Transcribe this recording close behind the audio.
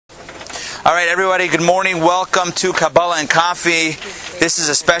All right, everybody, good morning. Welcome to Kabbalah and Coffee. This is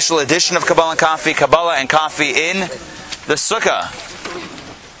a special edition of Kabbalah and Coffee in the Sukkah.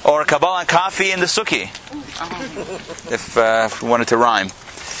 Or Kabbalah and Coffee in the Sukkah, if we wanted to rhyme.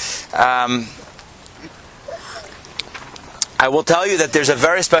 I will tell you that there's a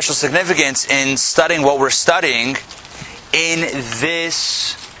very special significance in studying what we're studying in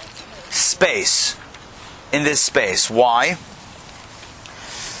this space. Why?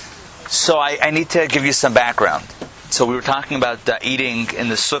 So I need to give you some background. So we were talking about eating in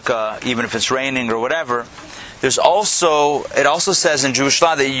the sukkah, even if it's raining or whatever. It also says in Jewish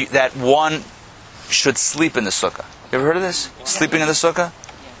law that one should sleep in the sukkah. You ever heard of this? Sleeping in the sukkah?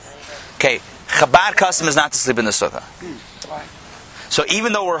 Okay, Chabad custom is not to sleep in the sukkah. Why? So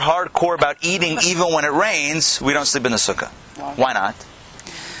even though we're hardcore about eating, even when it rains, we don't sleep in the sukkah. Why not?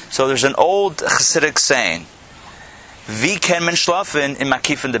 So there's an old Hasidic saying, "Vi ken men schlafen in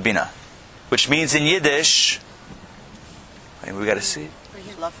makifin de bina," which means in Yiddish. Wait, we got to see.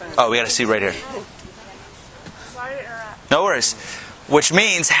 Oh, we got to see right here. No worries. Which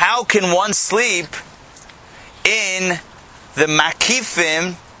means, how can one sleep in the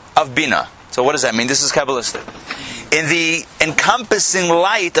makifim of bina? So what does that mean? This is Kabbalistic. In the encompassing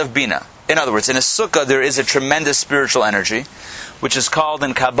light of bina. In other words, in a sukkah there is a tremendous spiritual energy, which is called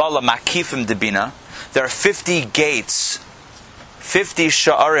in Kabbalah makifim de bina. There are 50 gates, 50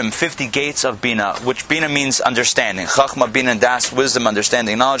 sha'arim, 50 gates of bina, which bina means understanding. Chachma, bina, das, wisdom,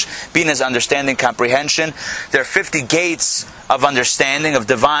 understanding, knowledge. Bina is understanding, comprehension. There are 50 gates of understanding, of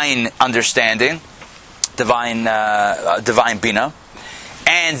divine understanding, divine bina.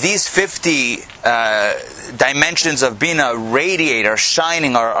 And these 50 dimensions of bina radiate, are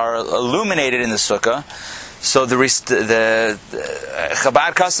shining, are illuminated in the sukkah. So the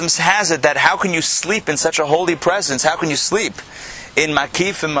Chabad Customs has it that how can you sleep in such a holy presence? How can you sleep in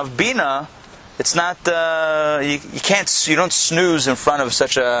makifim of bina? It's not you don't snooze in front of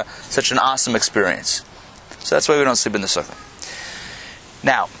such an awesome experience. So that's why we don't sleep in the sukkah.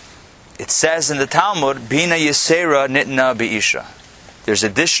 Now, it says in the Talmud, bina yisera nitna bi'isha. There's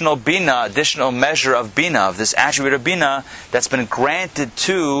additional bina, additional measure of bina, of this attribute of bina that's been granted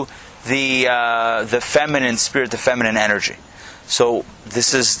to the feminine spirit, the feminine energy. So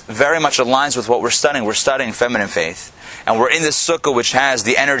this is very much aligns with what we're studying. We're studying feminine faith, and we're in this sukkah which has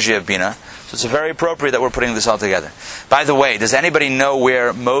the energy of bina. So it's very appropriate that we're putting this all together. By the way, does anybody know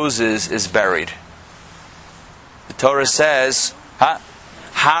where Moses is buried? The Torah says,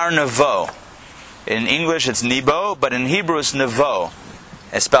 Har Nevo. In English it's Nebo, but in Hebrew it's Nevo.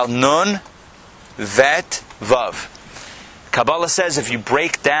 It's spelled Nun, Vet, Vav. Kabbalah says if you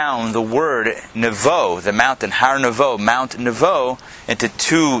break down the word Nevo, the mountain, Har Nevo, Mount Nevo, into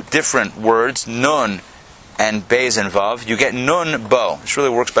two different words, Nun and Beis and Vav, you get Nun Bo. This really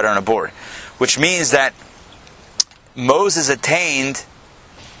works better on a board. Which means that Moses attained,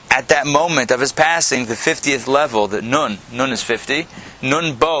 at that moment of his passing, the 50th level, the Nun is 50,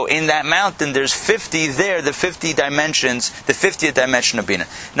 Nun Bo, in that mountain, there's 50 there, the 50 dimensions, the 50th dimension of Bina.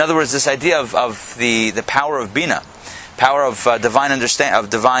 In other words, this idea of the power of Bina, power of divine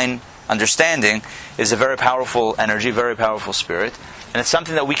understanding, is a very powerful energy, very powerful spirit, and it's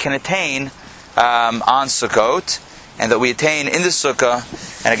something that we can attain on Sukkot, and that we attain in the Sukkah.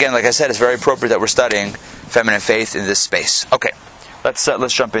 And again, like I said, it's very appropriate that we're studying feminine faith in this space. Okay,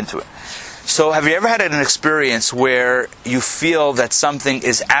 let's jump into it. So, have you ever had an experience where you feel that something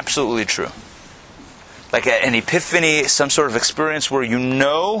is absolutely true? Like an epiphany, some sort of experience where you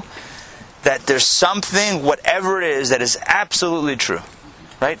know that there's something, whatever it is, that is absolutely true.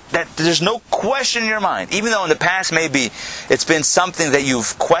 Right? That there's no question in your mind. Even though in the past maybe it's been something that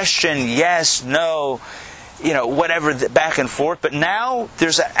you've questioned, yes, no, whatever, back and forth. But now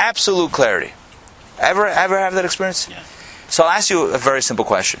there's an absolute clarity. Ever have that experience? Yeah. So I'll ask you a very simple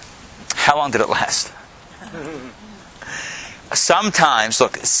question. How long did it last? Sometimes,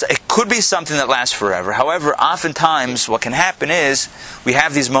 look, it could be something that lasts forever. However, oftentimes what can happen is we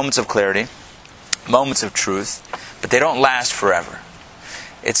have these moments of clarity, moments of truth, but they don't last forever.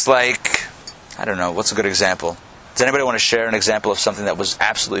 It's like, I don't know, what's a good example? Does anybody want to share an example of something that was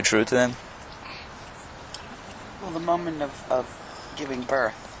absolutely true to them? Well, the moment of giving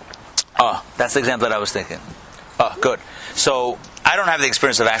birth. Oh, that's the example that I was thinking. Oh, good. So, I don't have the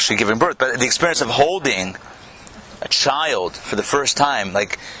experience of actually giving birth, but the experience of holding a child for the first time,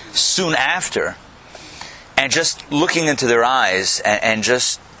 like soon after, and just looking into their eyes and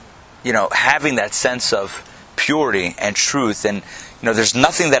just, having that sense of purity and truth, and, there's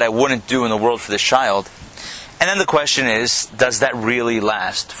nothing that I wouldn't do in the world for this child. And then the question is, does that really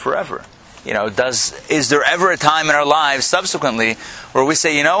last forever? is there ever a time in our lives subsequently where we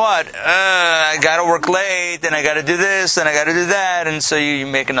say, you know what, I got to work late, and I got to do this, and I got to do that, and so you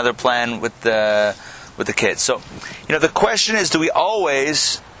make another plan with the kids. So, the question is, do we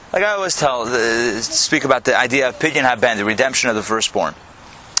always, like I always speak about the idea of Pidyon HaBen, the redemption of the firstborn.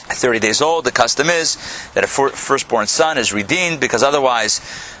 At 30 days old, the custom is that a firstborn son is redeemed, because otherwise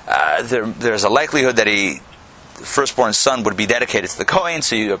there's a likelihood that the firstborn son would be dedicated to the Kohen.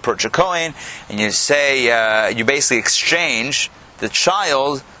 So you approach a Kohen and you say, you basically exchange the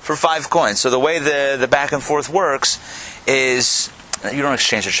child for 5 coins. So the way the back and forth works is, you don't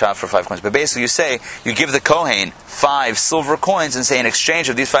exchange the child for 5 coins, but basically you give the Kohen 5 silver coins and say, in exchange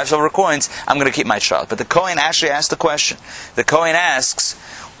of these 5 silver coins, I'm going to keep my child. But the Kohen actually asks the question. The Kohen asks,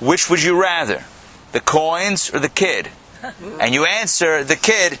 which would you rather, the coins or the kid? And you answer, the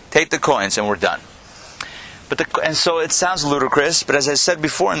kid, take the coins, and we're done. And so it sounds ludicrous, but as I said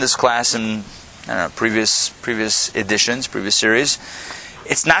before in this class, in previous editions, previous series,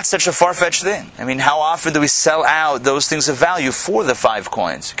 it's not such a far-fetched thing. I mean, how often do we sell out those things of value for the 5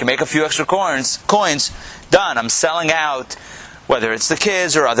 coins? You can make a few extra coins, done. I'm selling out, whether it's the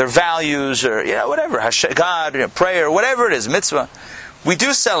kids or other values or whatever, God, prayer, whatever it is, mitzvah. We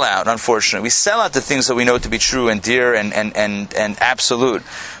do sell out, unfortunately. We sell out the things that we know to be true and dear and absolute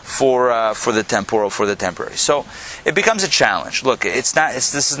for the temporal, for the temporary. So it becomes a challenge. Look, the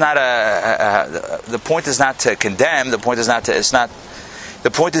point is not to condemn. The point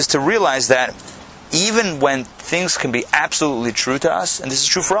is to realize that even when things can be absolutely true to us, and this is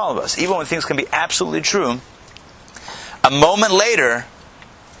true for all of us, even when things can be absolutely true, a moment later,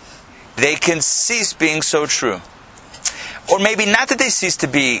 they can cease being so true. Or maybe not that they cease to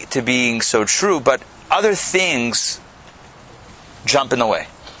being so true, but other things jump in the way.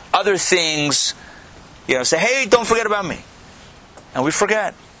 Other things, say, hey, don't forget about me. And we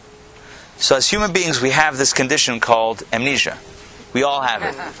forget. So as human beings, we have this condition called amnesia. We all have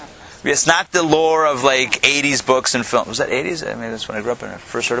it. It's not the lore of like 80s books and films. Was that 80s? I mean, that's when I grew up and I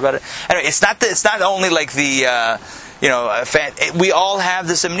first heard about it. Anyway, it's not only like the, we all have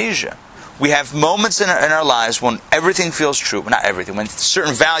this amnesia. We have moments in our lives when everything feels true. Well, not everything. When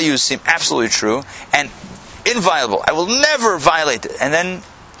certain values seem absolutely true and inviolable. I will never violate it. And then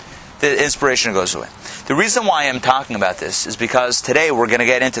the inspiration goes away. The reason why I'm talking about this is because today we're going to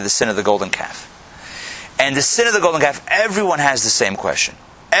get into the sin of the golden calf. And the sin of the golden calf, everyone has the same question.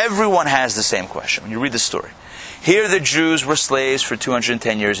 Everyone has the same question when you read the story. Here the Jews were slaves for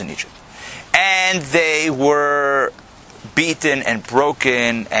 210 years in Egypt. And they were beaten and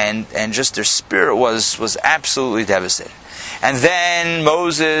broken, and just their spirit was absolutely devastated. And then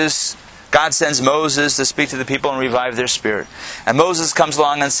God sends Moses to speak to the people and revive their spirit. And Moses comes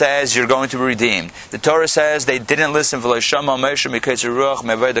along and says, you're going to be redeemed. The Torah says they didn't listen. They didn't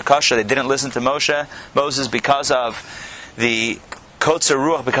listen to Moses because of the kotzer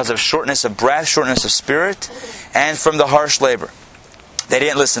ruach, because of shortness of breath, shortness of spirit, and from the harsh labor. They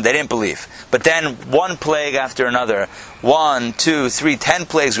didn't listen. They didn't believe. But then one plague after another, 1, 2, 3, 10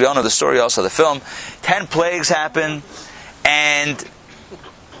 plagues. We all know the story, also the film. 10 plagues happen, and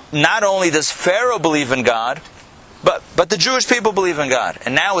not only does Pharaoh believe in God, but the Jewish people believe in God.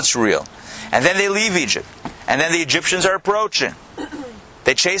 And now it's real. And then they leave Egypt. And then the Egyptians are approaching.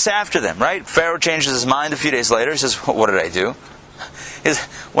 They chase after them, right? Pharaoh changes his mind a few days later. He says, what did I do?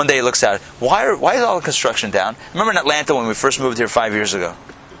 One day he looks out. Why is all the construction down? Remember in Atlanta when we first moved here 5 years ago?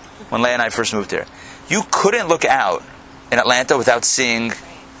 When Leah and I first moved here. You couldn't look out in Atlanta without seeing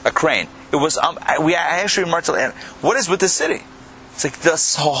a crane. It was, I actually remarked to Atlanta, what is with the city? It's like the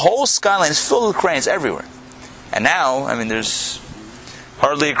whole skyline is filled with cranes everywhere. And now, I mean, there's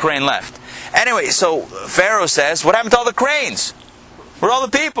hardly a crane left. Anyway, so Pharaoh says, what happened to all the cranes? Where are all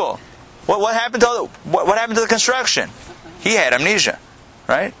the people? What happened to what happened to the construction? He had amnesia,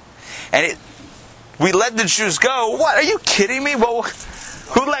 right? And we let the Jews go. What? Are you kidding me? Well,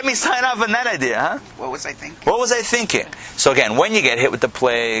 who let me sign off on that idea, huh? What was I thinking? What was I thinking? So again, when you get hit with the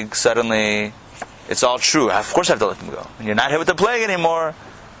plague, suddenly it's all true. Of course I have to let them go. When you're not hit with the plague anymore,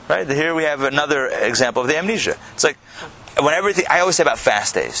 right? Here we have another example of the amnesia. It's like, when everything, I always say about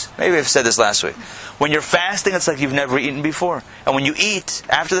fast days. Maybe I've said this last week. When you're fasting, it's like you've never eaten before. And when you eat,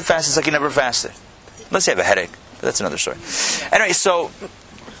 after the fast, it's like you never fasted. Unless you have a headache. But that's another story. Anyway, so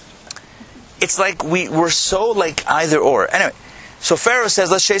it's like we're so like either or. Anyway, so Pharaoh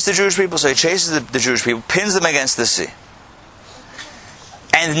says, let's chase the Jewish people. So he chases the Jewish people, pins them against the sea.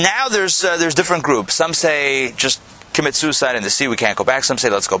 And now there's different groups. Some say just commit suicide in the sea, we can't go back. Some say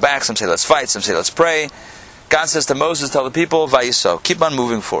let's go back. Some say let's fight. Some say let's pray. God says to Moses, tell the people, Vayiso, keep on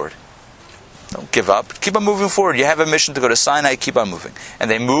moving forward. Don't give up. Keep on moving forward. You have a mission to go to Sinai, keep on moving. And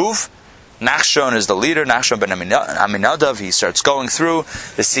they move, Nachshon is the leader, Nachshon ben Aminadav. He starts going through,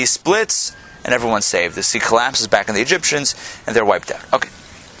 the sea splits, and everyone's saved. The sea collapses back on the Egyptians, and they're wiped out. Okay.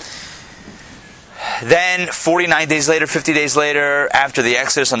 Then, 49 days later, 50 days later, after the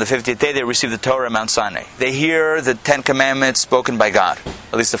Exodus, on the 50th day, they receive the Torah at Mount Sinai. They hear the 10 Commandments spoken by God,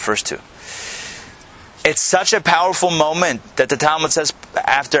 at least the first 2. It's such a powerful moment that the Talmud says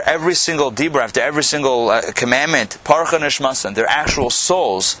after every single dibur, after every single commandment, Parcha Nishmasan, their actual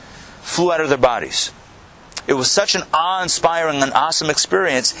souls flew out of their bodies. It was such an awe-inspiring and awesome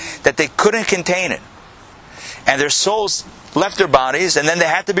experience that they couldn't contain it. And their souls left their bodies, and then they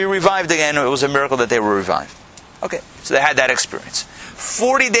had to be revived again. It was a miracle that they were revived. Okay, so they had that experience.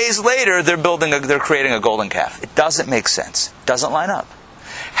 40 days later, they're creating a golden calf. It doesn't make sense. It doesn't line up.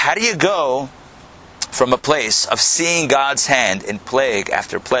 How do you go from a place of seeing God's hand in plague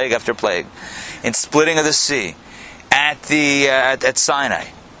after plague after plague, in splitting of the sea, at Sinai,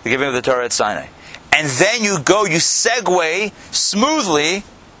 the giving of the Torah at Sinai, and then you segue smoothly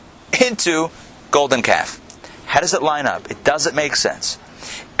into golden calf? How does it line up? It doesn't make sense.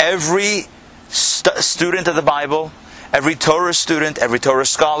 Every student of the Bible, every Torah student, every Torah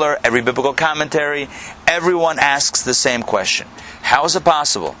scholar, every biblical commentary, everyone asks the same question. How is it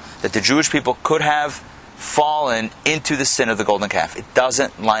possible that the Jewish people could have fallen into the sin of the golden calf? It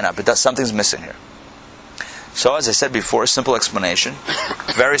doesn't line up. Something's missing here. So, as I said before, a simple explanation,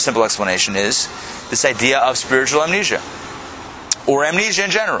 very simple explanation, is this idea of spiritual amnesia, or amnesia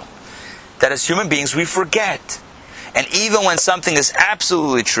in general. That as human beings we forget. And even when something is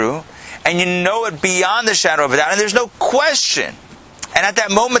absolutely true, and you know it beyond the shadow of a doubt, and there's no question, and at that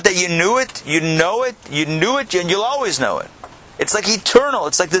moment that you knew it, you know it, you knew it, and you'll always know it. It's like eternal.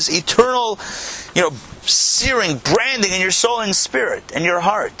 It's like this eternal, searing, branding in your soul and spirit and your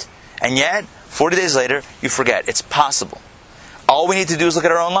heart. And yet, 40 days later, you forget. It's possible. All we need to do is look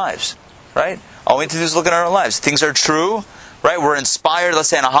at our own lives, right? All we need to do is look at our own lives. Things are true. Right, we're inspired, let's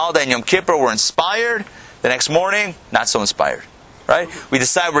say on a holiday in Yom Kippur, we're inspired. The next morning, not so inspired. Right? We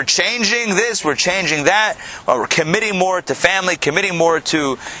decide we're changing this, we're changing that. Or we're committing more to family, committing more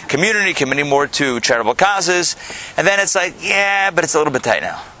to community, committing more to charitable causes. And then it's like, yeah, but it's a little bit tight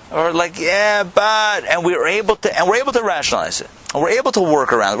now. Or like, yeah, but, and we're able to rationalize it. And we're able to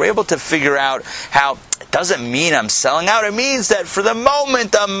work around it. We're able to figure out how it doesn't mean I'm selling out. It means that for the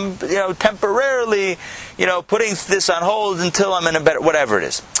moment I'm, temporarily, putting this on hold until I'm in a better, whatever it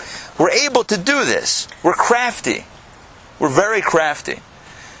is. We're able to do this. We're crafty. We're very crafty.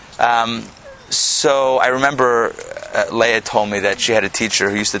 So I remember Leah told me that she had a teacher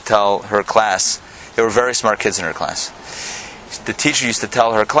who used to tell her class, they were very smart kids in her class. The teacher used to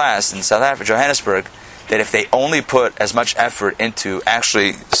tell her class in South Africa, Johannesburg, that if they only put as much effort into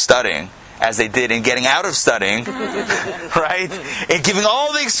actually studying as they did in getting out of studying, right? And giving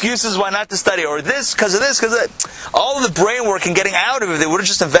all the excuses why not to study, or this, because of this, because of that. All of the brain work and getting out of it, they would have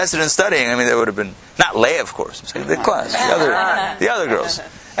just invested in studying. I mean, they would have been, not Leah, of course, the class, the other girls.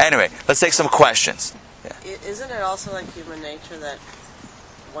 Anyway, let's take some questions. Yeah. Isn't it also like human nature that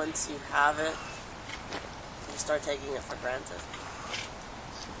once you have it, you start taking it for granted?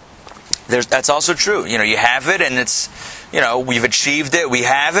 That's also true. You have it, and it's, we've achieved it, we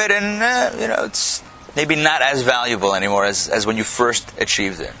have it, and, it's maybe not as valuable anymore as when you first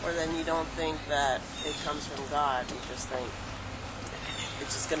achieved it. Or then you don't think that it comes from God. You just think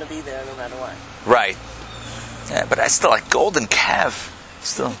it's just going to be there no matter what. Right. Yeah, but I still like golden calf.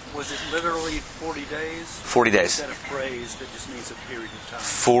 Still. Was it literally 40 days? 40 days. Instead of phrase that just means a period of time?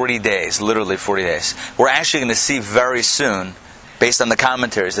 40 days. Literally 40 days. We're actually going to see very soon, based on the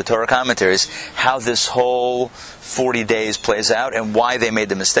commentaries, the Torah commentaries, how this whole 40 days plays out and why they made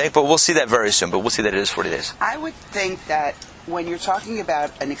the mistake. But we'll see that very soon. But we'll see that it is 40 days. I would think that when you're talking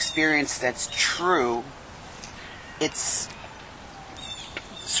about an experience that's true, it's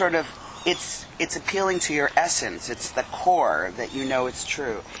sort of, it's appealing to your essence. It's the core that you know it's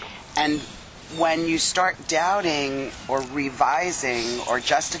true. And when you start doubting or revising or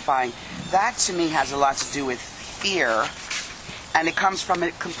justifying, that to me has a lot to do with fear. And it comes from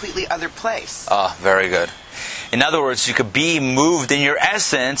a completely other place. Oh, very good. In other words, you could be moved in your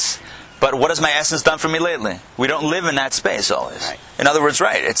essence, but what has my essence done for me lately? We don't live in that space always. Right. In other words,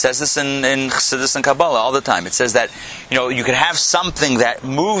 right, it says this in Chassidus and Kabbalah all the time. It says that, you can have something that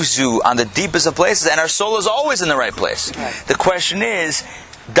moves you on the deepest of places, and our soul is always in the right place. Right. The question is,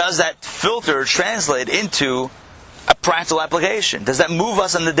 does that filter translate into a practical application? Does that move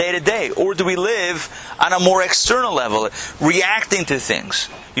us on the day-to-day? Or do we live on a more external level, reacting to things?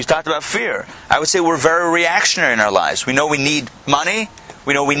 You talked about fear. I would say we're very reactionary in our lives. We know we need money.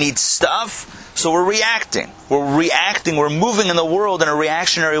 We know we need stuff. So we're reacting. We're moving in the world in a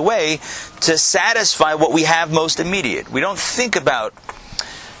reactionary way to satisfy what we have most immediate. We don't think about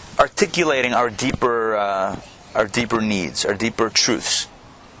articulating our deeper needs, our deeper truths.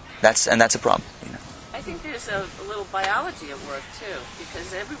 That's a problem. I think there's a little biology at work too,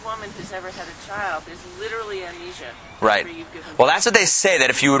 because every woman who's ever had a child is literally amnesia. Right. after you've given Well, birth. that's what they say,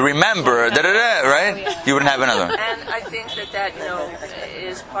 that if you would remember, right? You wouldn't have another one. And I think that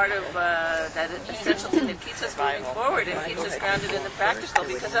is part of that essential thing that keeps us moving forward and keeps us grounded in the practical,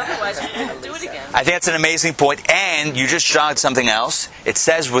 because otherwise we wouldn't do it again. I think that's an amazing point, and you just jogged something else. It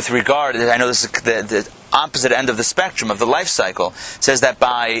says with regard, I know this is the opposite end of the spectrum of the life cycle, it says that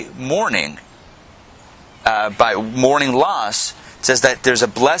by mourning loss, it says that there's a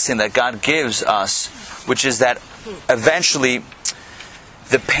blessing that God gives us, which is that eventually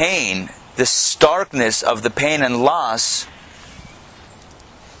the pain, the starkness of the pain and loss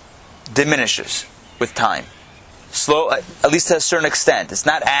diminishes with time. Slow, at least to a certain extent. It's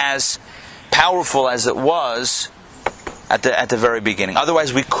not as powerful as it was at the very beginning.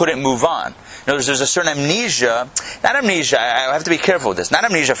 Otherwise, we couldn't move on. In other words, there's a certain amnesia. Not amnesia, I have to be careful with this. Not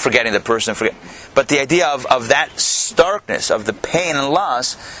amnesia forgetting the person, but the idea of that starkness, of the pain and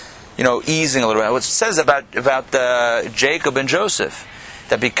loss, easing a little bit. What it says about Jacob and Joseph,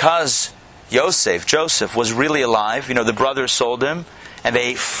 that because Joseph was really alive, the brothers sold him, and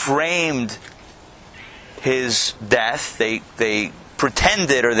they framed his death. They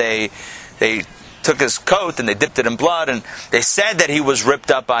pretended, or they took his coat and they dipped it in blood, and they said that he was ripped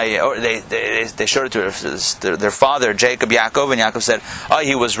up by, or they showed it to their father, Jacob, Yaakov, and Yaakov said,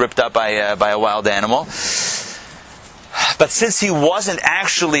 he was ripped up by a wild animal. But since he wasn't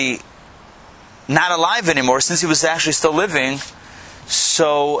actually not alive anymore, since he was actually still living,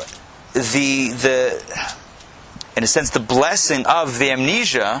 so in a sense, the blessing of the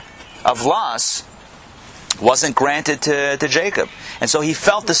amnesia, of loss, wasn't granted to Jacob. And so he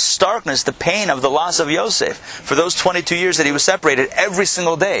felt the starkness, the pain of the loss of Yosef. For those 22 years that he was separated, every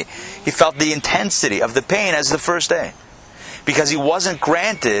single day, he felt the intensity of the pain as the first day. Because he wasn't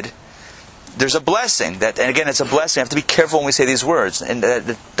granted, there's a blessing. And again, it's a blessing. You have to be careful when we say these words, and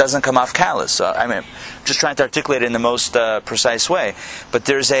it doesn't come off callous. So, I'm just trying to articulate it in the most precise way. But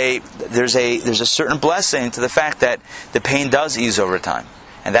there's a certain blessing to the fact that the pain does ease over time.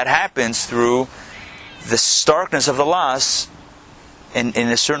 And that happens through the starkness of the loss, in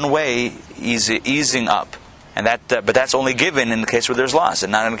a certain way, easing up, and but that's only given in the case where there's loss,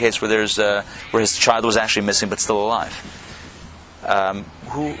 and not in the case where there's where his child was actually missing but still alive. Oh,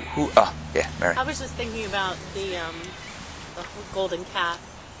 yeah, Mary. I was just thinking about the golden calf,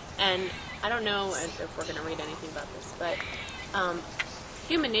 and I don't know if we're going to read anything about this, but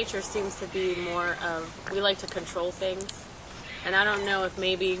human nature seems to be more of, we like to control things, and I don't know if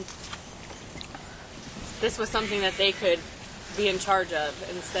maybe this was something that they could be in charge of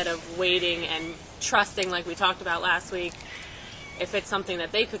instead of waiting and trusting, like we talked about last week, if it's something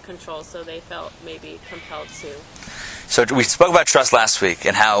that they could control, so they felt maybe compelled to. So we spoke about trust last week,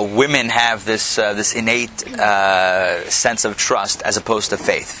 and how women have this innate sense of trust as opposed to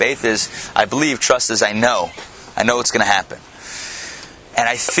faith. Faith is, I believe. Trust is, I know it's going to happen. And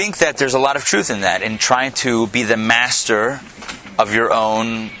I think that there's a lot of truth in that, in trying to be the master of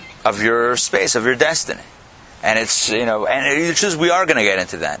your space, of your destiny. And it's, we are going to get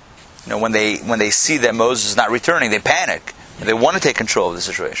into that. When they see that Moses is not returning, they panic. And they want to take control of the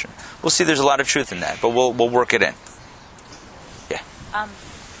situation. We'll see there's a lot of truth in that, but we'll work it in. Yeah.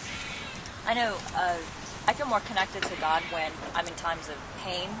 I know I feel more connected to God when I'm in times of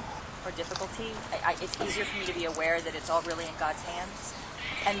pain or difficulty. It's easier for me to be aware that it's all really in God's hands.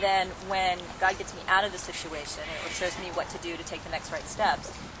 And then when God gets me out of the situation or shows me what to do to take the next right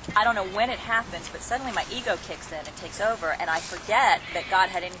steps, I don't know when it happens, but suddenly my ego kicks in and takes over, and I forget that God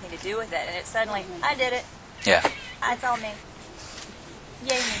had anything to do with it, and it's suddenly, I did it. Yeah. It's all me.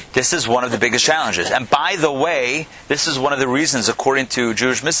 Yay me. This is one of the biggest challenges. And by the way, this is one of the reasons, according to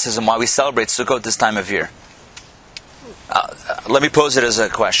Jewish mysticism, why we celebrate Sukkot this time of year. Let me pose it as a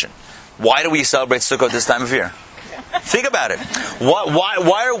question. Why do we celebrate Sukkot this time of year? Think about it.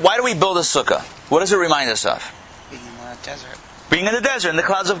 Why do we build a sukkah? What does it remind us of? Being in the desert. Being in the desert, in the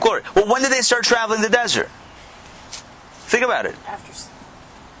clouds of glory. Well, when did they start traveling the desert? Think about it.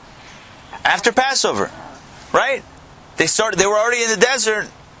 After Passover, right? They were already in the desert.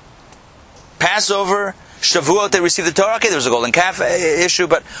 Passover, Shavuot, they received the Torah. Okay, there was a golden calf issue,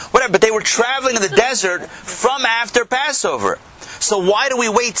 but whatever. But they were traveling in the desert from after Passover. So why do we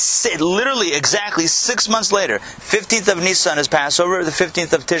wait literally exactly 6 months later? 15th of Nisan is Passover, the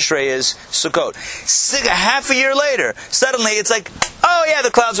 15th of Tishrei is Sukkot. Half a year later, suddenly it's like, oh yeah,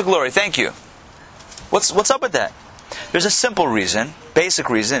 the clouds of glory, thank you. What's up with that? There's a simple reason, basic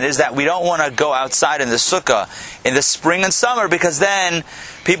reason, is that we don't want to go outside in the sukkah in the spring and summer, because then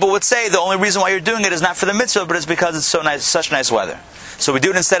people would say the only reason why you're doing it is not for the mitzvah, but it's because it's so nice, such nice weather. So we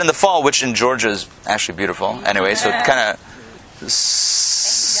do it instead in the fall, which in Georgia is actually beautiful. Anyway, so it kind of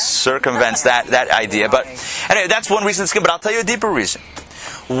circumvents that idea. But anyway, that's one reason it's good. But I'll tell you a deeper reason.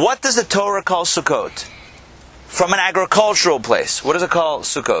 What does the Torah call Sukkot? From an agricultural place, what does it call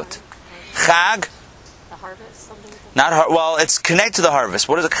Sukkot? Chag? The harvest? Something? Well, it's connected to the harvest.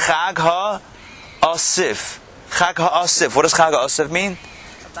 What is it? Chag ha-asif. Chag ha-asif. What does Chag ha-asif mean?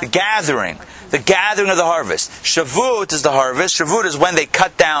 The gathering. The gathering of the harvest. Shavuot is the harvest. Shavuot is when they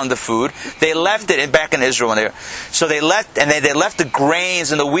cut down the food. They left it back in Israel when they were. So they left, and they left the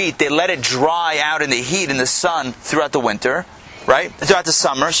grains and the wheat. They let it dry out in the heat, in the sun, throughout the winter. Right? Throughout the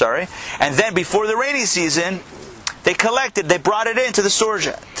summer, sorry. And then before the rainy season, they collected, they brought it into the storage,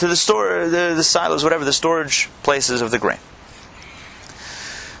 the silos, whatever, the storage places of the grain.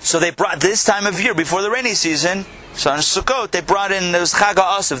 So they brought this time of year, before the rainy season, so on Sukkot, they brought in, there was Chag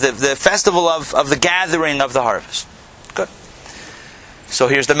HaAsif, the festival of the gathering of the harvest. Good. So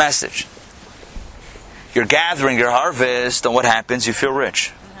here's the message. You're gathering your harvest, and what happens? You feel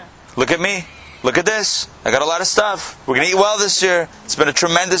rich. Look at me. Look at this. I got a lot of stuff. We're going to eat well this year. It's been a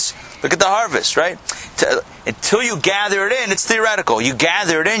tremendous... Look at the harvest, right? Until you gather it in, it's theoretical. You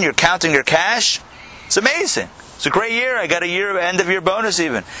gather it in, you're counting your cash. It's amazing. It's a great year. I got a year, end of year bonus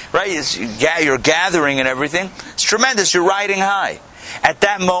even. Right? You're gathering and everything. It's tremendous. You're riding high. At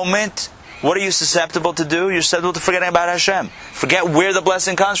that moment, what are you susceptible to do? You're susceptible to forgetting about Hashem. Forget where the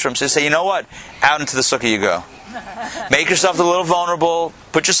blessing comes from. So you say, you know what? Out into the sukkah you go. Make yourself a little vulnerable.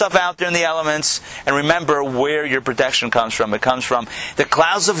 Put yourself out there in the elements. And remember where your protection comes from. It comes from the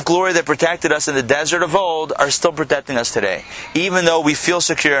clouds of glory that protected us in the desert of old are still protecting us today. Even though we feel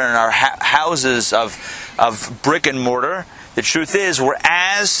secure in our houses of brick and mortar, the truth is we're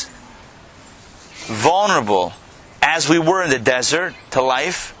as vulnerable as we were in the desert to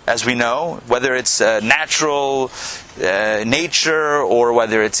life, as we know, whether it's natural nature, or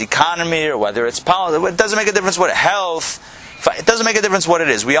whether it's economy, or whether it's politics. It doesn't make a difference what health. It doesn't make a difference what it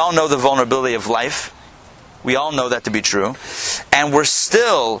is. We all know the vulnerability of life. We all know that to be true. And we're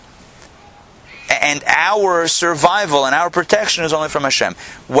still, and our survival and our protection is only from Hashem.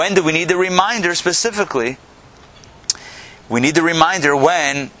 When do we need the reminder specifically? We need the reminder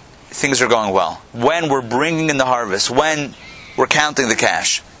when things are going well. When we're bringing in the harvest. When we're counting the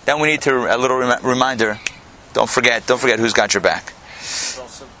cash. Then we need a little reminder. Don't forget who's got your back. Could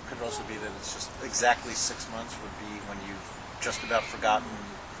also be that it's just exactly 6 months would be when you've just about forgotten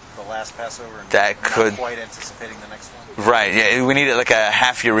the last Passover and that not quite anticipating the next one. Right, yeah, we need it like a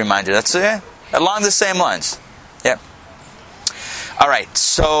half-year reminder. That's along the same lines. Yeah. All right,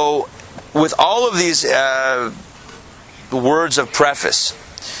 so with all of these words of preface,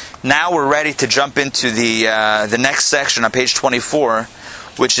 now we're ready to jump into the next section on page 24,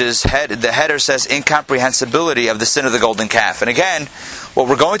 which is the header says incomprehensibility of the sin of the golden calf. And again, what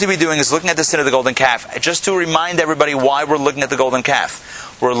we're going to be doing is looking at the sin of the golden calf. Just to remind everybody why we're looking at the golden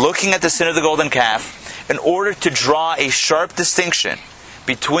calf. We're looking at the sin of the golden calf in order to draw a sharp distinction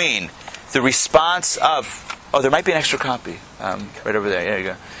between the response of... Oh, there might be an extra copy. Right over there. There you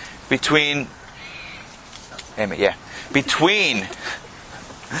go. Between...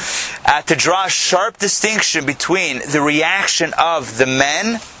 to draw a sharp distinction between the reaction of the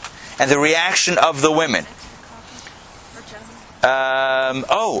men and the reaction of the women. I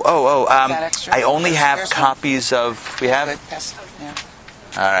only have copies of... We have? Yeah.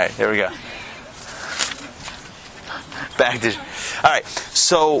 All right, here we go. Back to... All right,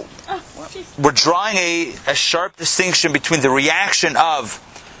 so we're drawing a sharp distinction between the reaction of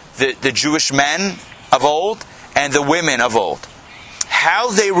the Jewish men of old and the women of old.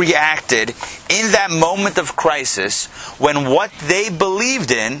 How they reacted in that moment of crisis when what they believed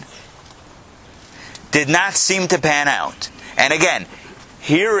in did not seem to pan out. And again,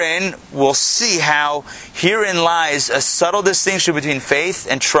 herein we'll see how herein lies a subtle distinction between faith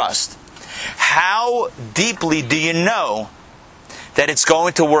and trust. How deeply do you know that it's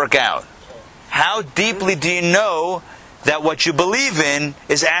going to work out? How deeply do you know that what you believe in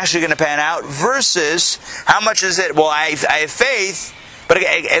is actually going to pan out versus how much is it? Well, I have faith. But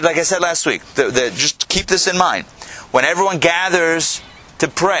like I said last week, just keep this in mind. When everyone gathers to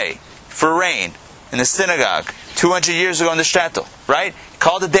pray for rain in the synagogue 200 years ago in the shtetl, right?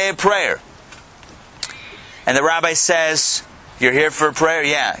 Called the day of prayer. And the rabbi says, you're here for a prayer?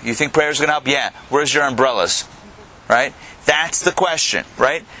 Yeah. You think prayer is going to help? Yeah. Where's your umbrellas? Right? That's the question,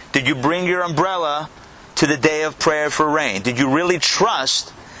 right? Did you bring your umbrella to the day of prayer for rain? Did you really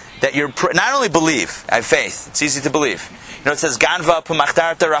trust that you're not only believe, I have faith. It's easy to believe. You know, it says ganva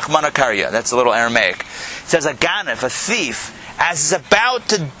pumachtarta rachmana karya. That's a little Aramaic. It says a ganef, a thief, as is about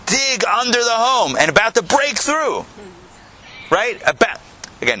to dig under the home and about to break through. Right?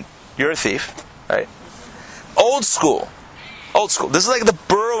 Again, you're a thief, right? Old school. This is like the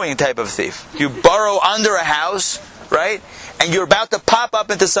burrowing type of thief. You burrow under a house, right? And you're about to pop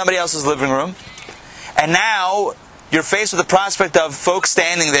up into somebody else's living room. And now you're faced with the prospect of folks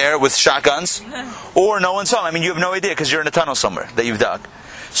standing there with shotguns, or no one's home. I mean, you have no idea because you're in a tunnel somewhere that you've dug.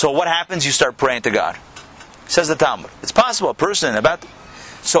 So what happens? You start praying to God. Says the Talmud. It's possible. A person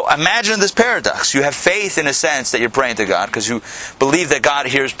So imagine this paradox. You have faith in a sense that you're praying to God because you believe that God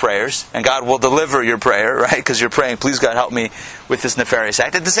hears prayers and God will deliver your prayer, right? Because you're praying, please God, help me with this nefarious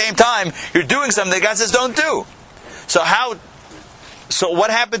act. At the same time, you're doing something that God says don't do. So what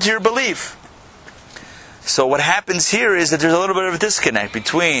happened to your belief? So what happens here is that there's a little bit of a disconnect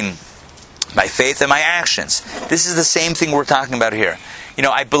between my faith and my actions. This is the same thing we're talking about here. You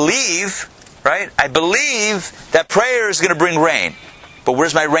know, I believe, right? I believe that prayer is going to bring rain. But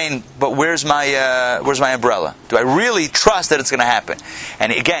where's my rain? But where's my umbrella? Do I really trust that it's going to happen?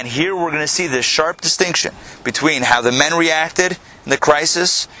 And again, here we're going to see this sharp distinction between how the men reacted in the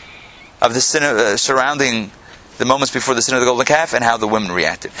crisis of the sin surrounding the moments before the sin of the golden calf, and how the women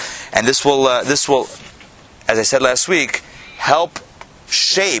reacted. And this will, as I said last week, help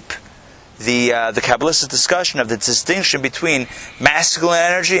shape the Kabbalistic discussion of the distinction between masculine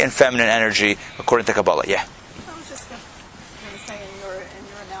energy and feminine energy according to Kabbalah. Yeah. I was just going to say in your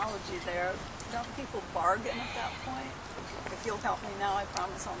analogy there, don't people bargain at that point? If you'll help me now, I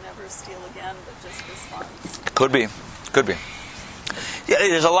promise I'll never steal again, but just this once. Could be. Yeah,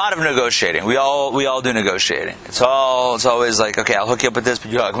 there's a lot of negotiating. We all do negotiating. It's always like, okay, I'll hook you up with this,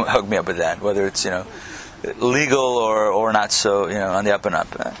 but you hook me up with that. Whether it's legal or not so, on the up and up.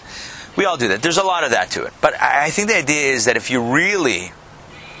 We all do that. There's a lot of that to it. But I think the idea is that if you really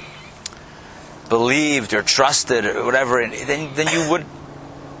believed or trusted or whatever, then you would.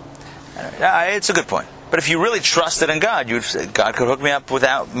 It's a good point. But if you really trusted in God, you'd say, God could hook me up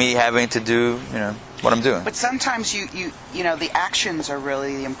without me having to do, what I'm doing. But sometimes the actions are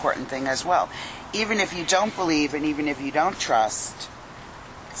really the important thing as well. Even if you don't believe and even if you don't trust,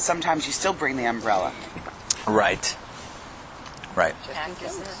 sometimes you still bring the umbrella. Right.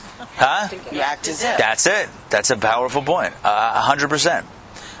 Huh? You act as if. That's it. That's a powerful point. 100%.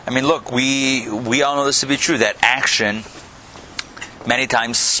 I mean, look, we all know this to be true, that action many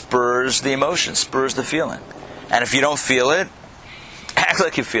times spurs the emotion, spurs the feeling. And if you don't feel it, act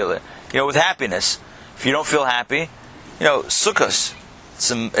like you feel it. With happiness. If you don't feel happy, Sukkot.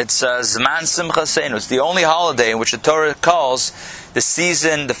 It's Zman Simcha Seinu. It's the only holiday in which the Torah calls the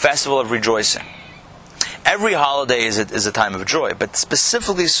season, the festival of rejoicing. Every holiday is a time of joy, but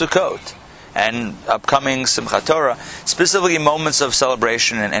specifically Sukkot and upcoming Simchat Torah, specifically moments of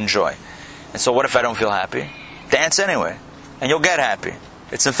celebration and joy. And so what if I don't feel happy? Dance anyway. And you'll get happy.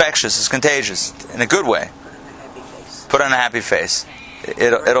 It's infectious, it's contagious, in a good way. Put on a happy face.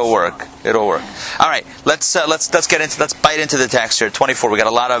 It'll work. All right, let's bite into the text here. 24. We got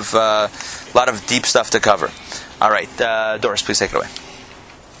a lot of deep stuff to cover. All right, Doris, please take it away.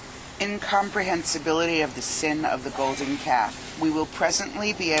 Incomprehensibility of the sin of the golden calf. We will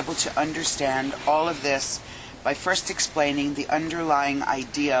presently be able to understand all of this by first explaining the underlying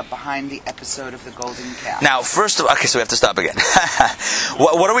idea behind the episode of the golden calf. Now, so we have to stop again.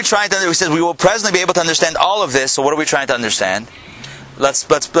 What are we trying to understand? We said we will presently be able to understand all of this. So what are we trying to understand? Let's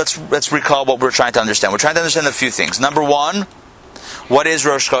recall what we're trying to understand. We're trying to understand a few things. Number one, what is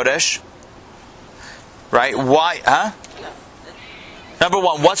Rosh Chodesh? Right? Why? Number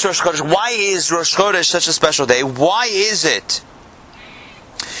one, what's Rosh Chodesh? Why is Rosh Chodesh such a special day? Why is it?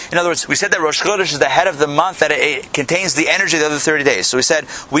 In other words, we said that Rosh Chodesh is the head of the month, that it contains the energy of the other 30 days. So we said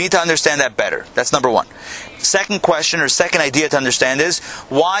we need to understand that better. That's number one. Second question, or second idea to understand is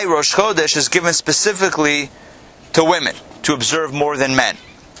why Rosh Chodesh is given specifically to women, to observe more than men.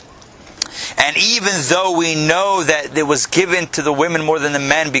 And even though we know that it was given to the women more than the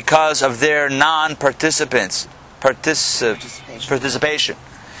men because of their non-participation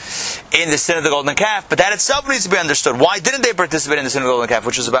in the sin of the golden calf, but that itself needs to be understood. Why didn't they participate in the sin of the golden calf,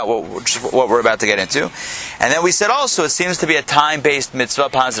 which is what we're about to get into. And then we said also it seems to be a time-based mitzvah,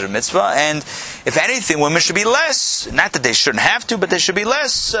 positive mitzvah, and if anything, women should be less, not that they shouldn't have to, but they should be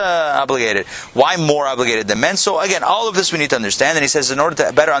less obligated. Why more obligated than men? So again, all of this we need to understand, and he says in order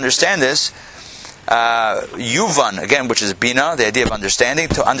to better understand this, Yuvan, again, which is Bina, the idea of understanding,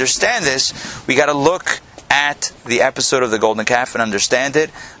 to understand this, we got to look at the episode of the golden calf and understand it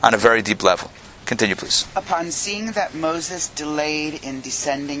on a very deep level. Continue, please. Upon seeing that Moses delayed in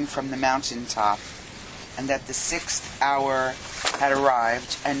descending from the mountaintop, and that the 6th hour had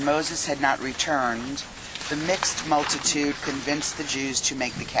arrived, and Moses had not returned, the mixed multitude convinced the Jews to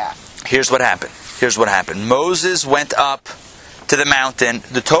make the calf. Here's what happened. Moses went up to the mountain.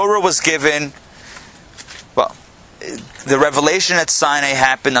 The Torah was given, the revelation at Sinai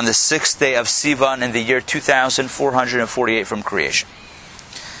happened on the 6th day of Sivan in the year 2448 from creation.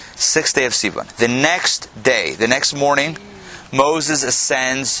 6th day of Sivan. The next day, the next morning, Moses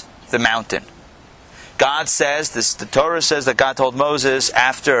ascends the mountain. God says, the Torah says that God told Moses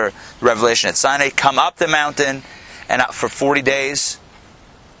after the revelation at Sinai, come up the mountain and for 40 days,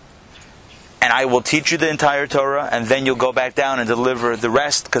 and I will teach you the entire Torah, and then you'll go back down and deliver the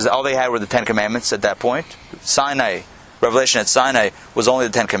rest, because all they had were the 10 Commandments at that point. Sinai, revelation at Sinai was only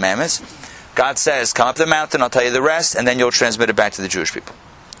the 10 Commandments. God says, come up the mountain, I'll tell you the rest, and then you'll transmit it back to the Jewish people.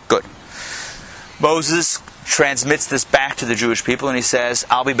 Good. Moses transmits this back to the Jewish people, and he says,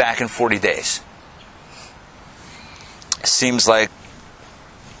 I'll be back in 40 days. Seems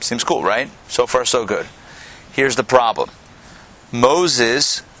cool, right? So far, so good. Here's the problem.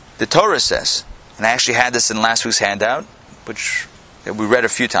 Moses, the Torah says, and I actually had this in last week's handout, which we read a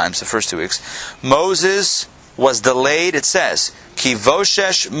few times the first 2 weeks. Moses was delayed, it says, Ki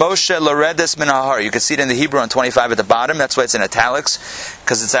voshesh Moshe loredes min hahar. You can see it in the Hebrew on 25 at the bottom. That's why it's in italics,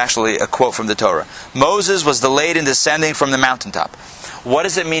 because it's actually a quote from the Torah. Moses was delayed in descending from the mountaintop. What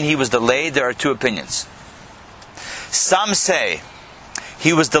does it mean he was delayed? There are two opinions. Some say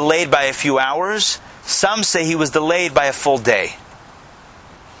he was delayed by a few hours. Some say he was delayed by a full day.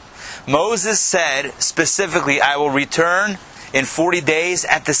 Moses said specifically, I will return in 40 days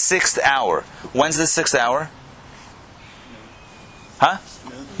at the 6th hour. When's the 6th hour? Huh?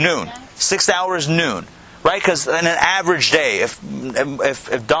 Noon. 6th hour is noon. Right? Because in an average day,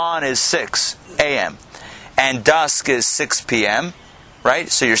 if dawn is 6 a.m. and dusk is 6 p.m., right?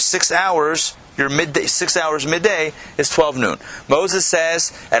 So your 6 hours, your midday, 6 hours midday is 12 noon. Moses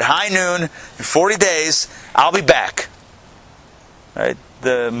says, at high noon, in 40 days, I'll be back. Right?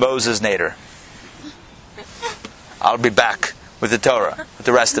 The Moses nader. I'll be back with the Torah, with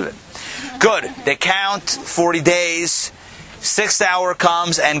the rest of it. Good. They count 40 days. 6th hour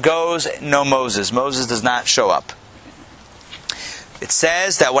comes and goes. No Moses. Moses does not show up. It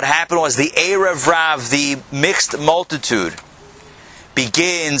says that what happened was the Erev Rav, the mixed multitude,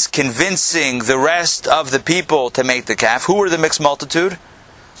 begins convincing the rest of the people to make the calf. Who were the mixed multitude?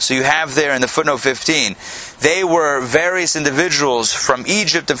 So you have there in the footnote 15, they were various individuals from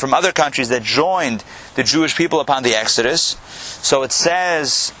Egypt and from other countries that joined the Jewish people upon the Exodus. So it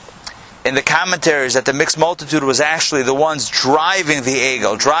says in the commentaries that the mixed multitude was actually the ones driving the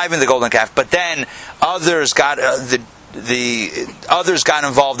egel, driving the golden calf. But then others got others got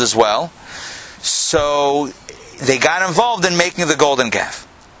involved as well. So they got involved in making the golden calf.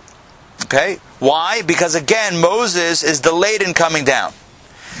 Okay? Why? Because again, Moses is delayed in coming down.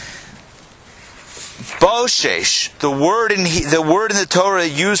 Boshesh, the word in the Torah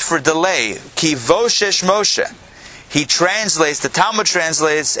used for delay, ki voshesh Moshe. He translates, the Talmud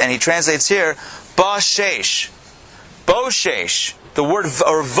translates, and he translates here, Boshesh. Boshesh, the word,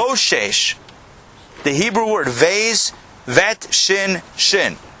 or Voshesh, the Hebrew word, Vez, Vet, Shin,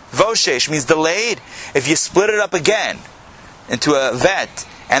 Shin. Voshesh means delayed. If you split it up again into a Vet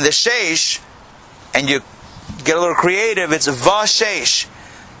and the Shesh, and you get a little creative, it's Vashesh.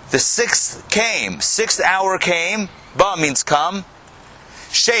 The 6th came. 6th hour came. Ba means come.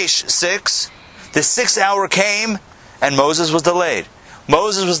 Shesh, 6. The 6th hour came, and Moses was delayed.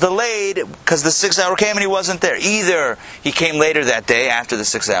 Moses was delayed because the 6th hour came and he wasn't there. Either he came later that day after the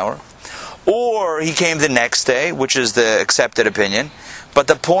 6th hour, or he came the next day, which is the accepted opinion. But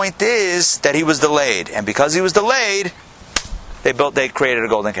the point is that he was delayed. And because he was delayed, they created a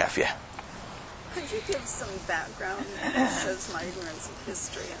golden calf. Yeah. Could you give some background that shows my ignorance of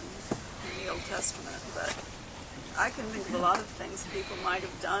history in the Old Testament? But I can think of a lot of things people might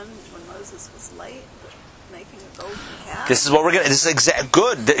have done when Moses was late, making a golden calf. This is what we're going to... This is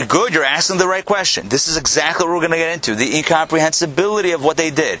good. You're asking the right question. This is exactly what we're going to get into. The incomprehensibility of what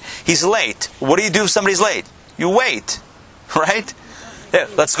they did. He's late. What do you do if somebody's late? You wait. Right? Yeah,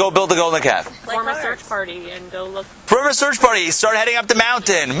 let's go build the golden calf. Form a search party and go look. Form a search party. Start heading up the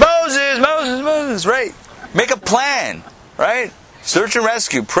mountain. Moses, right? Make a plan, right? Search and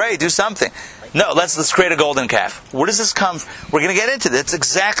rescue. Pray. Do something. No, let's create a golden calf. Where does this come from? We're going to get into this. It's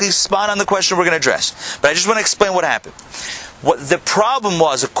exactly spot on the question we're going to address. But I just want to explain what happened. What the problem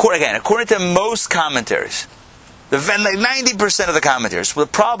was, according to most commentaries, like 90% of the commentaries, the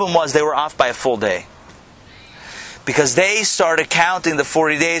problem was they were off by a full day. Because they started counting the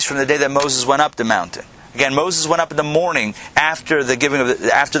 40 days from the day that Moses went up the mountain. Again, Moses went up in the morning after the giving of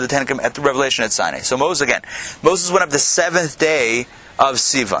after the revelation at Sinai. So Moses went up the 7th day of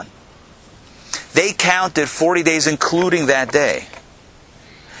Sivan. They counted 40 days, including that day.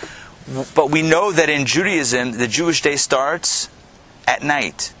 But we know that in Judaism, the Jewish day starts at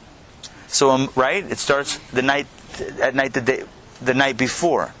night. So, right? It starts the night the night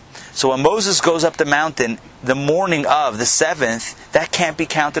before. So when Moses goes up the mountain, the morning of the 7th, that can't be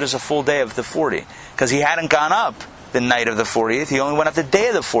counted as a full day of the 40. Because he hadn't gone up the night of the 40th. He only went up the day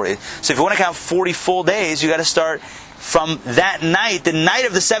of the 40th. So if you want to count 40 full days, you got to start from that night, the night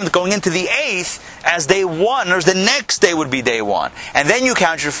of the 7th, going into the 8th, as day 1, or the next day would be day 1. And then you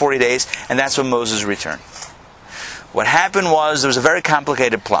count your 40 days, and that's when Moses returned. What happened was, there was a very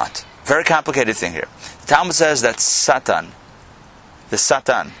complicated plot. Very complicated thing here. The Talmud says that Satan, the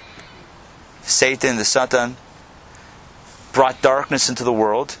Satan, brought darkness into the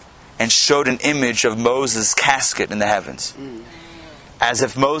world and showed an image of Moses' casket in the heavens, as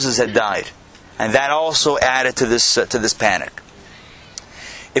if Moses had died. And that also added to this panic.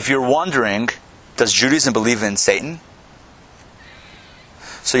 If you're wondering, does Judaism believe in Satan?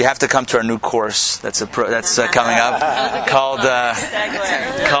 So you have to come to our new course that's coming up called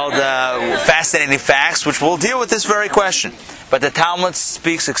Fascinating Facts, which will deal with this very question. But the Talmud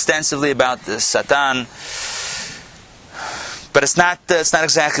speaks extensively about the Satan, but it's not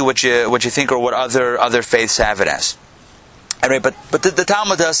exactly what you think or what other faiths have it as. Anyway, but the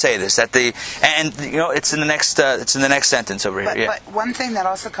Talmud does say this it's in the next sentence over here. But one thing that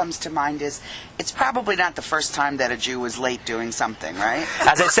also comes to mind is it's probably not the first time that a Jew was late doing something, right?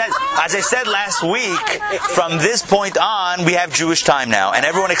 As I said last week, from this point on, we have Jewish time now, and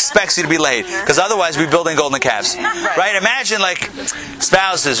everyone expects you to be late, because otherwise we're building golden calves, right? Imagine like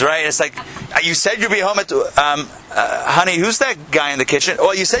spouses, right? It's like, you said you'd be home at, honey, who's that guy in the kitchen?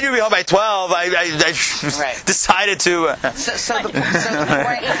 Well, you said you'd be home by 12. I decided to. So the point,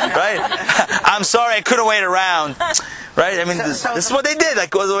 right? I'm sorry, I couldn't wait around. Right? I mean, this is what they did.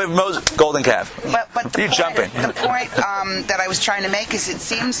 Like Moses, golden calf. But you're jumping. The point that I was trying to make is, it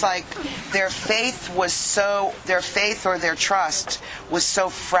seems like their faith or their trust was so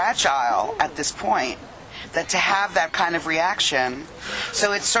fragile at this point, that to have that kind of reaction,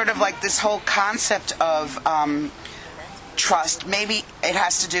 so it's sort of like this whole concept of trust. Maybe it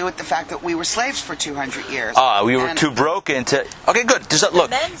has to do with the fact that we were slaves for 200 years. We were too broken to. Okay, good. Look,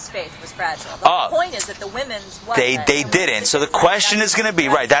 the men's faith was fragile. The point is that the women's wasn't. They didn't. So the question is going to be,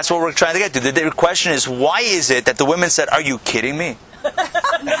 right, that's what we're trying to get to. The question is, why is it that the women said, "Are you kidding me?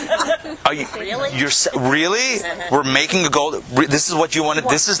 Are you really? We're making a gold. This is what you wanted.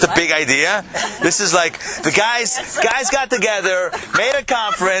 This is the big idea. This is like the guys got together, made a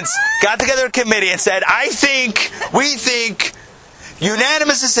conference, got together a committee, and said, we think,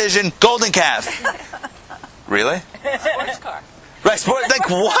 unanimous decision, golden calf. Really? Sports car. Right, like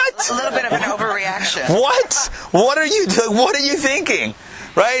what? A little bit of an overreaction. What? What are you thinking?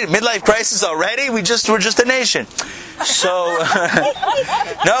 Right? Midlife crisis already? We're just a nation. So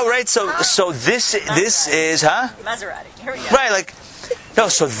no, right? So this is Maserati. Here we go. Right, like no.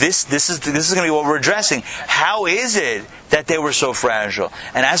 So this is going to be what we're addressing. How is it that they were so fragile?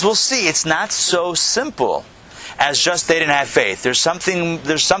 And as we'll see, it's not so simple as just they didn't have faith. There's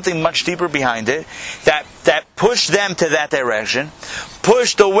something much deeper behind it that pushed them to that direction,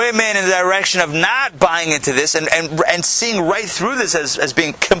 pushed the women in the direction of not buying into this and seeing right through this as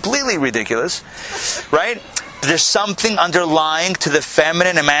being completely ridiculous, right? There's something underlying to the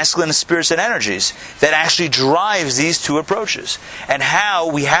feminine and masculine spirits and energies that actually drives these two approaches. And how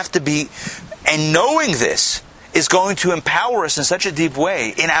we have to be, and knowing this is going to empower us in such a deep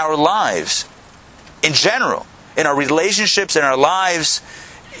way in our lives, in general, in our relationships, in our lives,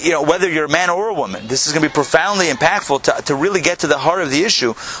 whether you're a man or a woman. This is going to be profoundly impactful to really get to the heart of the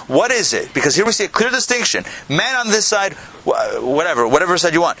issue. What is it? Because here we see a clear distinction. Men on this side, whatever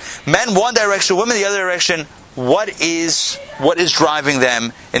side you want. Men one direction, women the other direction. What is driving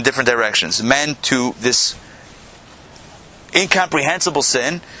them in different directions? Men to this incomprehensible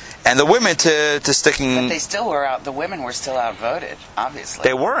sin, and the women to sticking. But they still were out. The women were still outvoted. Obviously,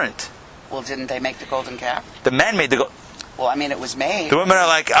 they weren't. Well, didn't they make the golden calf? The men made the golden. Well, I mean, it was made. The women are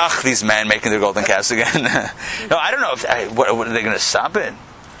like, these men making their golden calves again. No, I don't know if what are they going to stop it?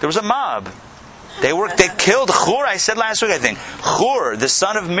 There was a mob. They killed Hur. I said last week, I think Hur, the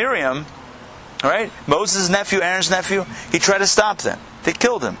son of Miriam. All right, Moses' nephew, Aaron's nephew. He tried to stop them. They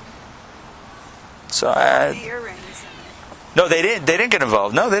killed him. So the earrings. No, they didn't. They didn't get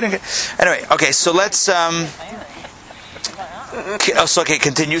involved. No, they didn't get. Anyway, okay. So let's. Okay,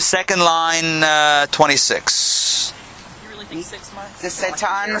 continue. Second line, 26. You really think 6 months? The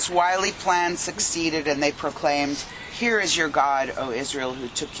Satan's wily plan succeeded, and they proclaimed, "Here is your God, O Israel, who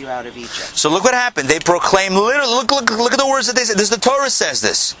took you out of Egypt." So look what happened. They proclaim, literally, look at the words that they say. The Torah says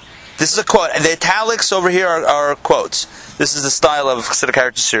this. This is a quote. And the italics over here are quotes. This is the style of Chassidic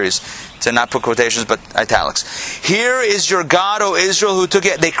Heritage Series, to not put quotations, but italics. Here is your God, O Israel, who took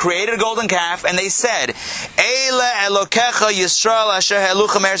it. They created a golden calf, and they said, Eile Elokecha Yisrael Asher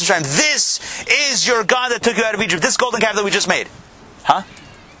Helucha Meretz Mitzrayim. This is your God that took you out of Egypt. This golden calf that we just made. Huh?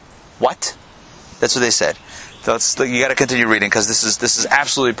 What? That's what they said. So you got to continue reading, because this is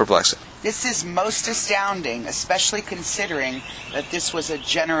absolutely perplexing. This is most astounding, especially considering that this was a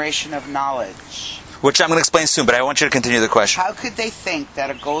generation of knowledge. Which I'm going to explain soon, but I want you to continue the question. How could they think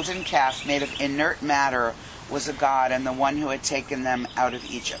that a golden calf made of inert matter was a god and the one who had taken them out of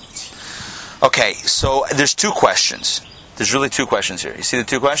Egypt? Okay, so there's two questions. There's really two questions here. You see the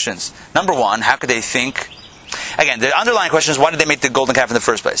two questions? Number one, how could they think... Again, the underlying question is, why did they make the golden calf in the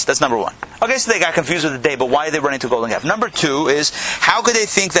first place? That's number one. Okay, so they got confused with the day, but why are they running to a golden calf? Number two is, how could they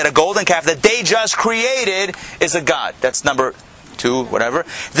think that a golden calf that they just created is a god? That's number two, whatever.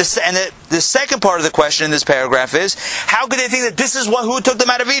 The second part of the question in this paragraph is, how could they think that this is who took them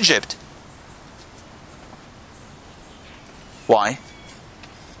out of Egypt? Why?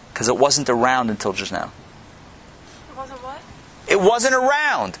 Because it wasn't around until just now. It wasn't what? It wasn't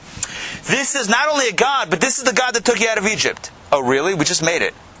around. This is not only a God, but this is the God that took you out of Egypt. Oh, really? We just made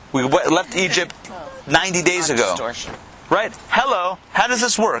it. We left Egypt 90 days ago. Distortion. Right? Hello. How does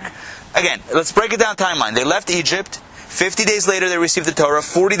this work? Again, let's break it down timeline. They left Egypt. 50 days later, they received the Torah.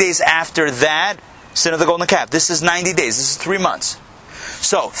 40 days after that, sin of the golden calf. This is 90 days. This is 3 months.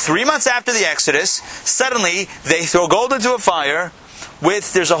 So, 3 months after the Exodus, suddenly they throw gold into a fire.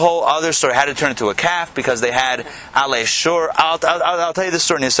 There's a whole other story, how to turn it into a calf, because they had Alei Shur. I'll tell you this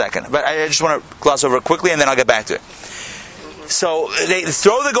story in a second, but I just want to gloss over it quickly, and then I'll get back to it. So they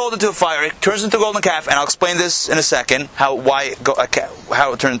throw the gold into a fire, it turns into a golden calf, and I'll explain this in a second, how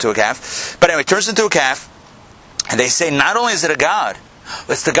it turned into a calf. But anyway, it turns into a calf, and they say, not only is it a god,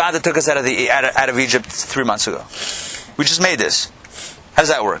 it's the God that took us out of Egypt 3 months ago. We just made this. How does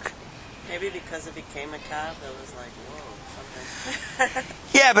that work? Maybe because it became a calf, it was like, whoa, something.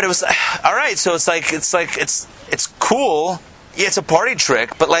 Yeah, but it was all right. So it's cool. Yeah, it's a party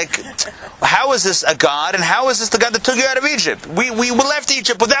trick. But how is this a god, and how is this the God that took you out of Egypt? We left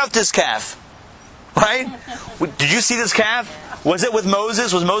Egypt without this calf, right? Did you see this calf? Was it with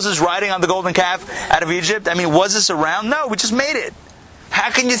Moses? Was Moses riding on the golden calf out of Egypt? I mean, was this around? No, we just made it. How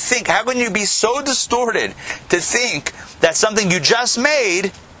can you think? How can you be so distorted to think that something you just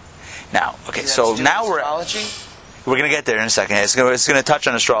made? Now, okay, so now we're going to get there in a second. It's going to touch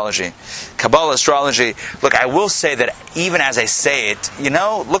on astrology. Kabbalah, astrology. Look, I will say that even as I say it,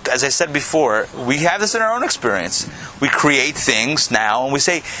 look, as I said before, we have this in our own experience. We create things now, and we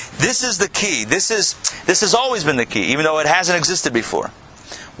say, this is the key. This has always been the key, even though it hasn't existed before.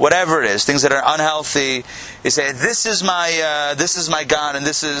 Whatever it is, things that are unhealthy, you say, this is my God, and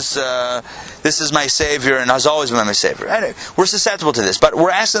this is my Savior, and has always been my Savior. Anyway, we're susceptible to this, but we're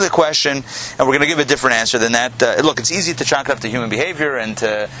asking the question, and we're going to give a different answer than that. Look, it's easy to chalk it up to human behavior and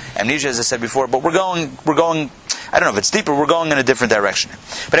to amnesia, as I said before, but we're going. I don't know if it's deeper. We're going in a different direction.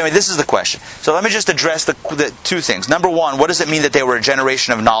 But anyway, this is the question. So let me just address the two things. Number one, what does it mean that they were a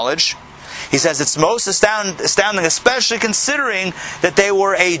generation of knowledge? He says it's most astounding, especially considering that they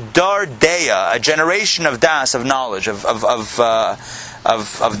were a dar deya, a generation of das, of knowledge, of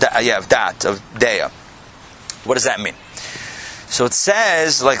deya. What does that mean? So it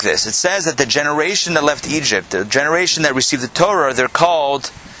says like this. It says that the generation that left Egypt, the generation that received the Torah, they're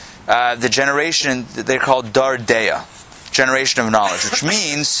called dar deya, generation of knowledge, which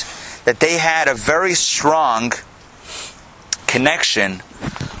means that they had a very strong connection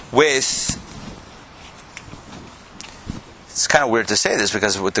with, it's kind of weird to say this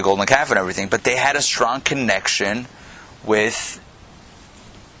because with the golden calf and everything, but they had a strong connection with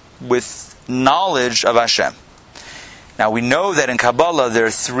knowledge of Hashem. Now we know that in Kabbalah there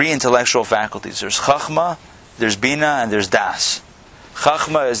are three intellectual faculties. There's Chachma, there's Bina, and there's Das.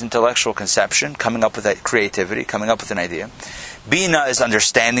 Chachma is intellectual conception, coming up with that creativity, coming up with an idea. Bina is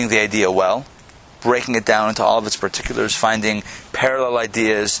understanding the idea well, breaking it down into all of its particulars, finding parallel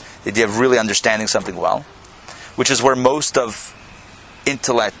ideas, the idea of really understanding something well, which is where most of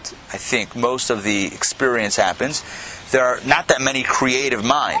intellect, I think, most of the experience happens. There are not that many creative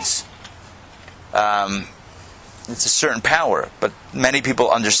minds. It's a certain power, but many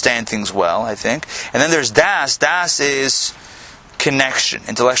people understand things well, I think. And then there's Das. Das is connection,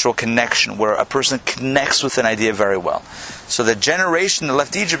 intellectual connection, where a person connects with an idea very well. So the generation that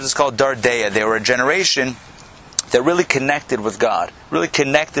left Egypt is called Dardeya. They were a generation that really connected with God, really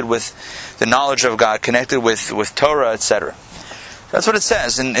connected with the knowledge of God, connected with Torah, etc. That's what it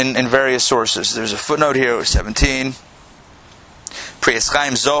says in various sources. There's a footnote here, 17. Priyas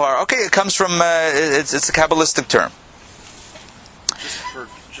Chaim Zohar. Okay, it comes from, it's a Kabbalistic term.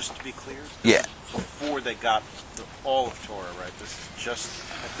 Just to be clear? Yeah. Before they got all of Torah, right? This is just,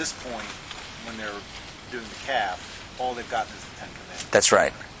 at this point, when they're doing the calf, all they've gotten is the Ten Commandments. That's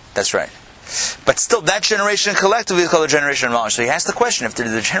right. That's right. But still, that generation collectively is called a generation of knowledge. So he asks the question, if they're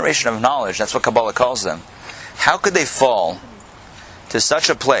the generation of knowledge, that's what Kabbalah calls them, how could they fall to such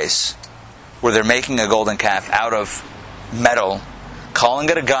a place where they're making a golden calf out of metal, calling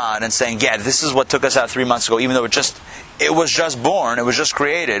it a god, and saying, yeah, this is what took us out 3 months ago, even though it was just born, it was just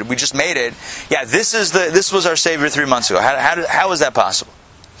created, we just made it. Yeah, this was our Savior 3 months ago. How is that possible?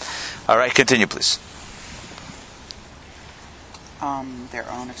 All right, continue, please. Their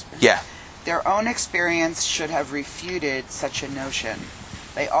own experience. Yeah. Their own experience should have refuted such a notion.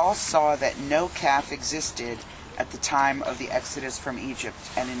 They all saw that no calf existed at the time of the exodus from Egypt,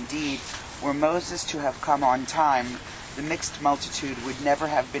 and indeed, were Moses to have come on time, the mixed multitude would never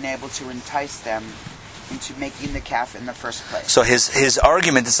have been able to entice them into making the calf in the first place. So his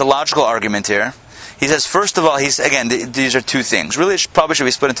argument, it's a logical argument here. He says, first of all, these are two things. Really, it probably should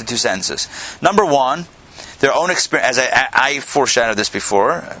be split into two sentences. Number one, their own experience, as I foreshadowed this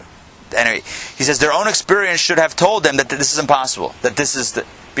before. Anyway, he says their own experience should have told them that this is impossible. That this is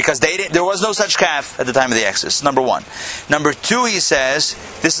because there was no such calf at the time of the Exodus. Number one. Number two, he says,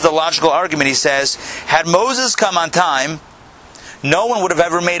 this is the logical argument. He says, had Moses come on time, no one would have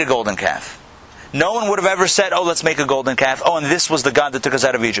ever made a golden calf. No one would have ever said, oh, let's make a golden calf. Oh, and this was the God that took us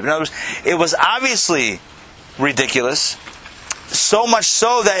out of Egypt. In other words, it was obviously ridiculous. So much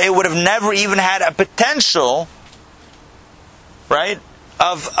so that it would have never even had a potential, right,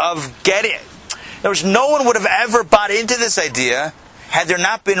 of getting. In other words, no one would have ever bought into this idea had there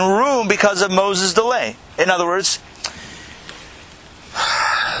not been room because of Moses' delay. In other words,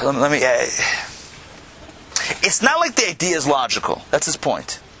 let me. It's not like the idea is logical. That's his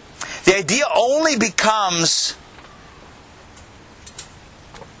point. The idea only becomes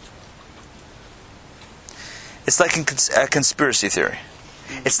it's like a conspiracy theory.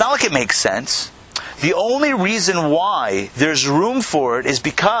 It's not like it makes sense. The only reason why there's room for it is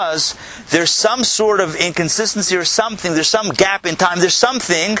because there's some sort of inconsistency or something. There's some gap in time. There's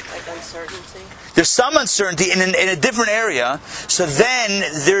something. Like uncertainty. There's some uncertainty in a different area. So then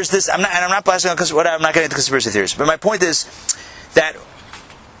there's this. I'm not blasting on because I'm not getting into conspiracy theories. But my point is that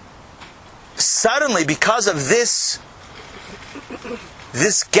suddenly, because of this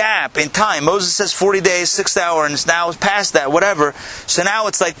gap in time, Moses says 40 days, 6th hour, and it's now past that, whatever. So now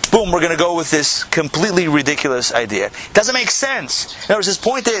it's like, boom, we're going to go with this completely ridiculous idea. It doesn't make sense. In other words, his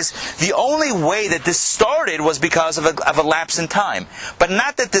point is, the only way that this started was because of a lapse in time. But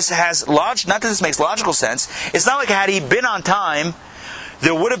not that this makes logical sense. It's not like had he been on time,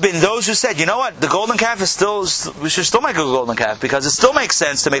 there would have been those who said, you know what, the golden calf we should still make a golden calf, because it still makes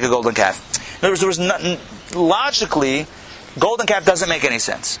sense to make a golden calf. In other words, there was nothing, logically, golden calf doesn't make any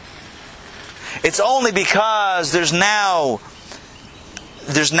sense. It's only because there's now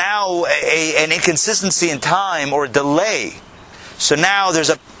an inconsistency in time or a delay. So now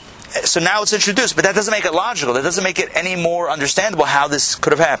it's introduced, but that doesn't make it logical. That doesn't make it any more understandable how this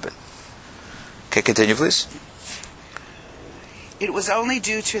could have happened. Okay, continue, please. It was only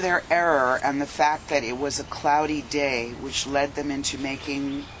due to their error and the fact that it was a cloudy day which led them into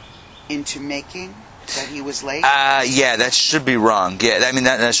making that he was late. Yeah, that should be wrong. Yeah, I mean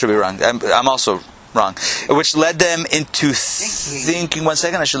that should be wrong. I'm also wrong. Which led them into thinking. 1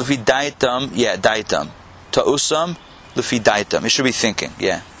 second, I should lufi daitam. Yeah, daitam. Ta'usam lufi daitam. It should be thinking.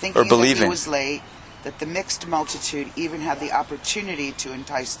 Yeah, thinking or believing. That he was late. That the mixed multitude even had the opportunity to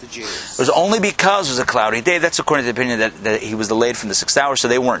entice the Jews. It was only because it was a cloudy day. That's according to the opinion that he was delayed from the 6th hour, so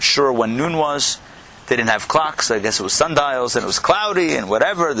they weren't sure when noon was. They didn't have clocks. I guess it was sundials, and it was cloudy, and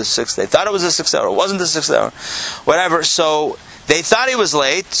whatever. They thought it was the 6th hour. It wasn't the 6th hour. Whatever. So they thought he was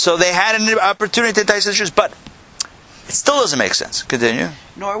late, so they had an opportunity to entice the Jews. But it still doesn't make sense. Continue.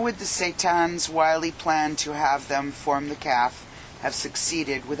 Nor would the Satan's wily plan to have them form the calf have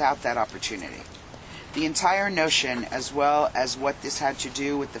succeeded without that opportunity. The entire notion, as well as what this had to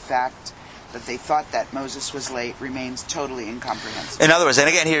do with the fact that they thought that Moses was late, remains totally incomprehensible. In other words, and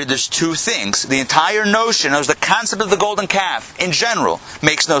again here, there's two things. The entire notion, the concept of the golden calf, in general,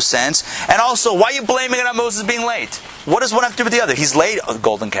 makes no sense. And also, why are you blaming it on Moses being late? What does one have to do with the other? He's late, a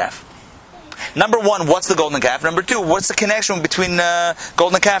golden calf. Number one, what's the golden calf? Number two, what's the connection between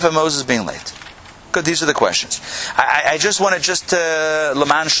golden calf and Moses being late? Good, these are the questions. I just want to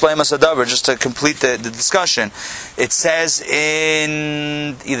Laman Shleimas Adavar, just to complete the discussion. It says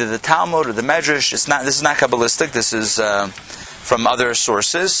in either the Talmud or the Medrash, this is not Kabbalistic, this is from other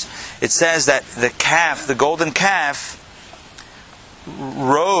sources. It says that the calf, the golden calf,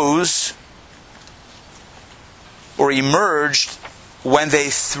 rose or emerged when they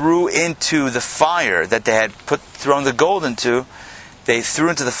threw into the fire that they had thrown the gold into. They threw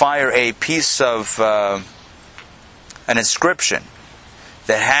into the fire a piece of an inscription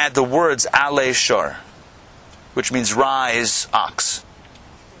that had the words Ale Shor, which means rise, ox.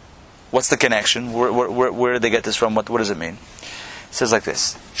 What's the connection? Where did they get this from? What does it mean? It says like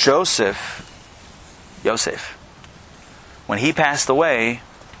this: Yosef, when he passed away,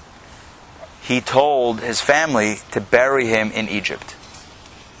 he told his family to bury him in Egypt.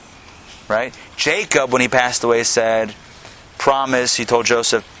 Right? Jacob, when he passed away, said, he told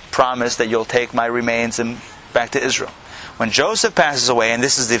Joseph, promise that you'll take my remains and back to Israel. When Joseph passes away, and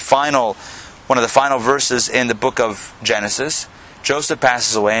this is one of the final verses in the book of Genesis, Joseph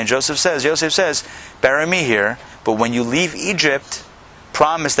passes away, and Joseph says, bury me here, but when you leave Egypt,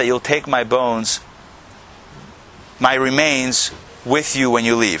 promise that you'll take my bones, my remains, with you when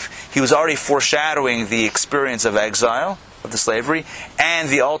you leave. He was already foreshadowing the experience of exile, of the slavery, and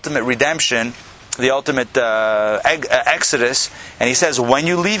the ultimate redemption, the ultimate exodus. And he says, when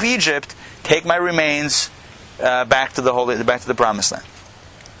you leave Egypt, take my remains back to the promised land.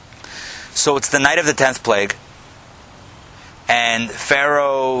 So it's the night of the 10th plague, and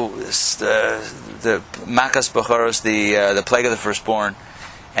Pharaoh, the Makas Bechoros, the plague of the firstborn,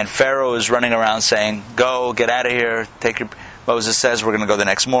 and Pharaoh is running around saying, "Go, get out of here. Moses says we're going to go the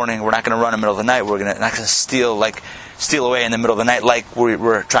next morning. We're not going to run in the middle of the night. We're not going to steal away in the middle of the night like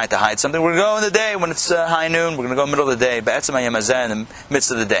we're trying to hide something. We're going to go in the day when it's high noon. We're going to go in the middle of the day. Ba'etzem hayom hazeh, in the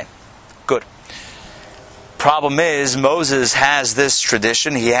midst of the day." Good. Problem is, Moses has this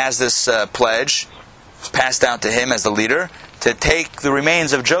tradition. He has this pledge passed down to him as the leader to take the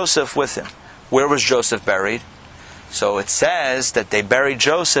remains of Joseph with him. Where was Joseph buried? So it says that they buried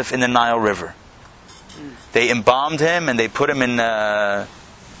Joseph in the Nile River. They embalmed him and they put him in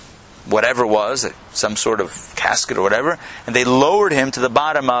whatever it was, some sort of casket or whatever, and they lowered him to the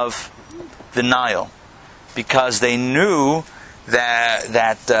bottom of the Nile because they knew that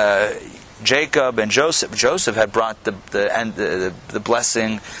Jacob and Joseph had brought the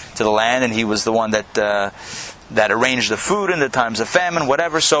blessing to the land, and he was the one that arranged the food in the times of famine,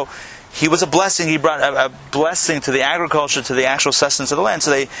 whatever. So he was a blessing. He brought a blessing to the agriculture, to the actual sustenance of the land.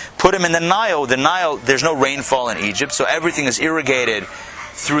 So they put him in the Nile. The Nile, there's no rainfall in Egypt, so everything is irrigated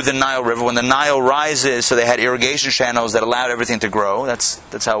through the Nile River. When the Nile rises, so they had irrigation channels that allowed everything to grow. That's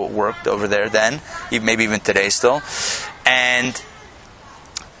how it worked over there then, maybe even today still. And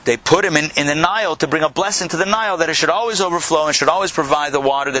they put him in the Nile to bring a blessing to the Nile, that it should always overflow and should always provide the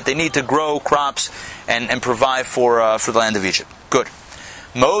water that they need to grow crops and provide for the land of Egypt. Good.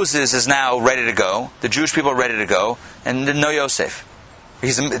 Moses is now ready to go. The Jewish people are ready to go. And no Yosef.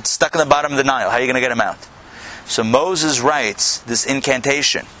 He's stuck in the bottom of the Nile. How are you going to get him out? So Moses writes this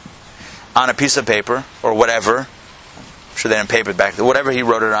incantation on a piece of paper, or whatever. I'm sure they didn't paper it back then. Whatever he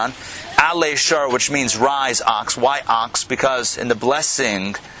wrote it on. Ale Shar, which means rise, ox. Why ox? Because in the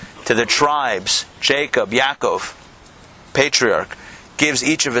blessing to the tribes, Jacob, Yaakov, patriarch, gives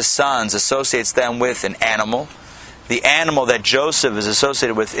each of his sons, associates them with an animal. The animal that Joseph is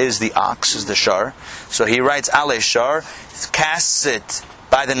associated with is the ox, is the shar. So he writes Ale Shar, casts it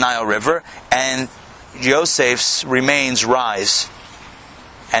by the Nile River, and Joseph's remains rise.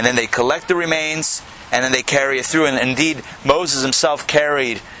 And then they collect the remains, and then they carry it through. And indeed, Moses himself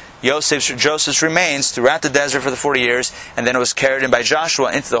carried Joseph's remains throughout the desert for the 40 years, and then it was carried in by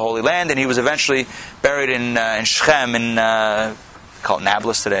Joshua into the Holy Land, and he was eventually buried in Shechem, called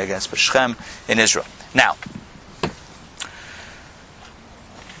Nablus today, I guess, but Shechem in Israel. Now,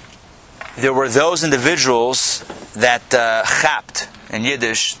 there were those individuals that chapt, in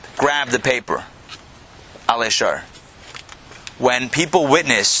Yiddish, grabbed the paper, Ale Shar. When people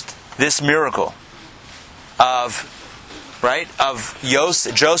witnessed this miracle of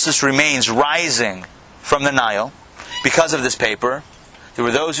Joseph's remains rising from the Nile because of this paper, there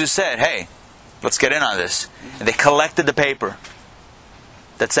were those who said, "Hey, let's get in on this." And they collected the paper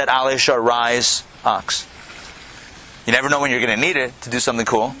that said Ale Shar, rise, ox. You never know when you're going to need it to do something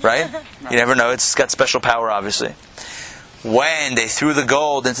cool, right? You never know. It's got special power, obviously. When they threw the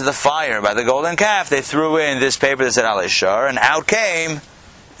gold into the fire by the golden calf, they threw in this paper that said Ale Shar, and out came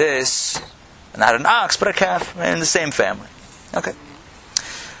this, not an ox, but a calf in the same family. Okay.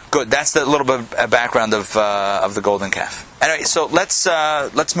 Good. That's the little bit of background of the golden calf. Anyway, so let's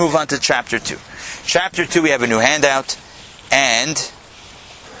move on to chapter 2. Chapter 2, we have a new handout, and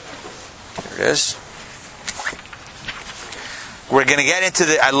there it is. We're going to get into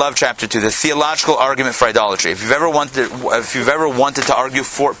I love chapter 2, the theological argument for idolatry. If you've ever wanted to argue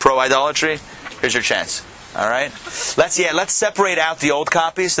pro idolatry, here's your chance. All right. Let's separate out the old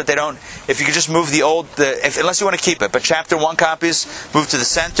copies that they don't. If you could just move the old, unless you want to keep it, but chapter 1 copies move to the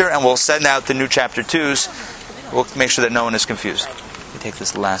center, and we'll send out the new chapter 2s. We'll make sure that no one is confused. Let me take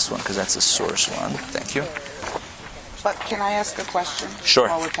this last one because that's the source one. Thank you. But can I ask a question? Sure.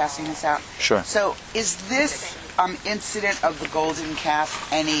 While we're passing this out. Sure. So is this incident of the golden calf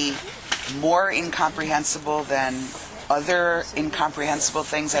any more incomprehensible than other incomprehensible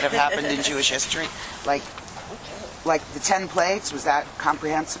things that have happened in Jewish history? Like the 10 plagues, was that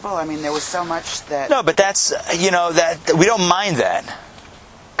comprehensible? I mean, there was so much that... No, but that's, that we don't mind that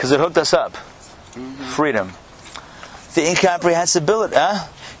because it hooked us up. Mm-hmm. Freedom. The incomprehensibility,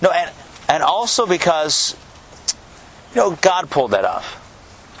 No, and also because, God pulled that off.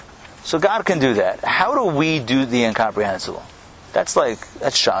 So God can do that. How do we do the incomprehensible? That's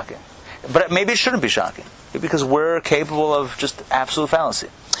shocking. But maybe it shouldn't be shocking. Because we're capable of just absolute fallacy.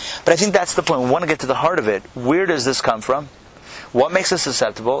 But I think that's the point. We want to get to the heart of it. Where does this come from? What makes us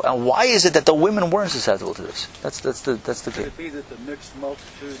susceptible? And why is it that the women weren't susceptible to this? That's the key. Could it be that the mixed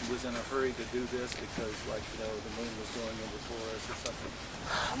multitude was in a hurry to do this because, the moon was going in before us or something?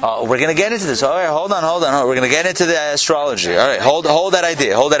 We're going to get into this. All right, hold on. We're going to get into the astrology. All right, hold that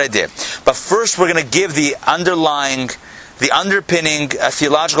idea. But first, we're going to give the underpinning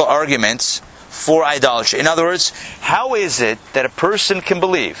theological arguments for idolatry. In other words, how is it that a person can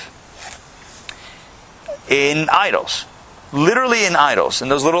believe in idols? Literally in idols, in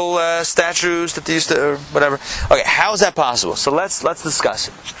those little statues that they used to, or whatever. Okay, how is that possible? So let's discuss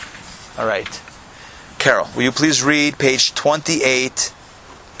it. All right. Carol, will you please read page 28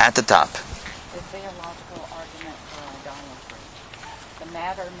 at the top? The theological argument for idolatry. The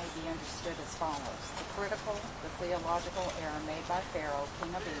matter may be understood as follows. The theological error made by Pharaoh,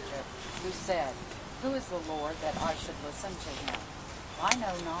 king of Egypt, who said, "Who is the Lord that I should listen to him? I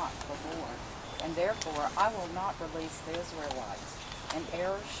know not the Lord, and therefore I will not release the Israelites." An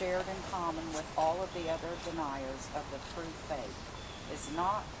error shared in common with all of the other deniers of the true faith is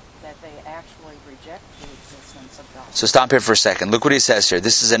not that they actually reject the existence of God. So stop here for a second. Look what he says here.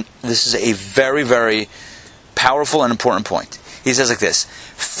 This is a very, very powerful and important point. He says like this: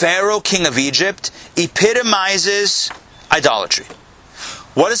 Pharaoh, king of Egypt, epitomizes idolatry.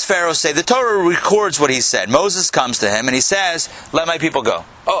 What does Pharaoh say? The Torah records what he said. Moses comes to him and he says, "Let my people go."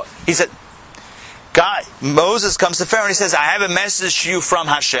 Oh, he said, Moses comes to Pharaoh and he says, "I have a message to you from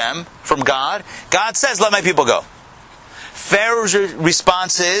Hashem, from God." God says, "Let my people go." Pharaoh's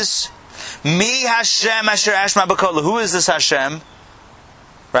response is, "Mi Hashem asher ashma b'kol." Who is this Hashem?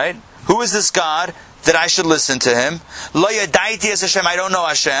 Right? Who is this God that I should listen to him? Lo yadaiti es Hashem. I don't know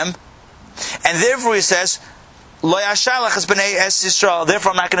Hashem. And therefore he says, Lo yashalach es b'nei es Yisrael.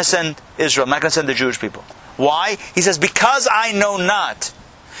 Therefore I'm not going to send Israel. I'm not going to send the Jewish people. Why? He says, because I know not.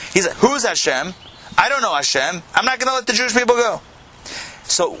 He said, who's Hashem? I don't know Hashem. I'm not going to let the Jewish people go.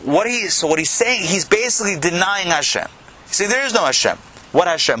 So what he's saying, he's basically denying Hashem. See, there is no Hashem. What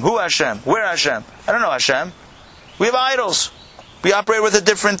Hashem? Who Hashem? Where Hashem? I don't know Hashem. We have idols. We operate with we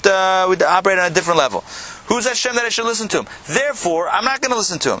operate on a different level. Who's Hashem that I should listen to him? Therefore, I'm not going to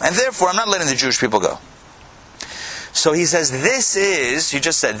listen to him. And therefore, I'm not letting the Jewish people go. So he says, this is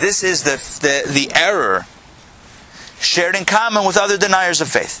the error shared in common with other deniers of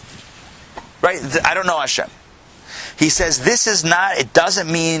faith. Right? I don't know Hashem. He says it doesn't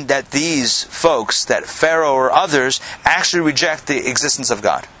mean that these folks, that Pharaoh or others, actually reject the existence of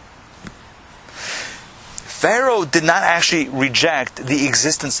God. Pharaoh did not actually reject the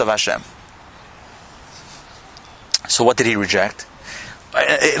existence of Hashem. So what did he reject?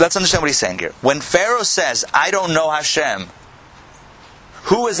 Let's understand what he's saying here. When Pharaoh says, "I don't know Hashem,"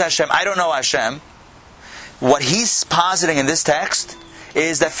 who is Hashem? I don't know Hashem. What he's positing in this text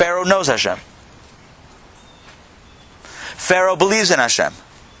is that Pharaoh knows Hashem. Pharaoh believes in Hashem.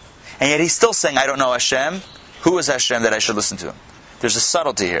 And yet he's still saying, "I don't know Hashem. Who is Hashem that I should listen to him?" There's a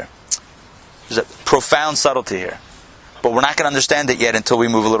subtlety here. There's a profound subtlety here. But we're not going to understand it yet until we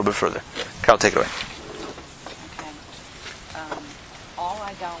move a little bit further. Carol, take it away. All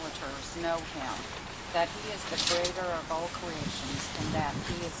idolaters know him, that he is the creator of all creations, and that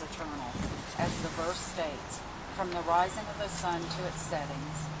he is eternal. As the verse states, "From the rising of the sun to its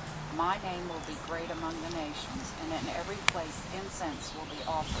settings, my name will be great among the nations, and in every place incense will be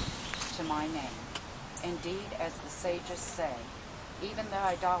offered to my name. Indeed, as the sages say, Even the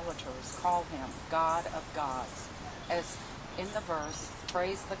idolaters call him God of gods, as in the verse,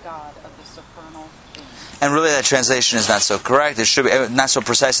 praise the God of the supernal beings. And really that translation is not so correct. It should be not so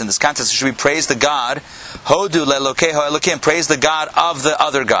precise in this context. It should be praise the God, Hodu le'Elokeho Elokim, praise the God of the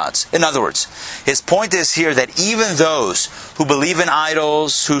other gods. In other words, his point is here that even those who believe in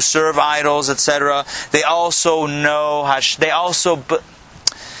idols, who serve idols, etc., they also know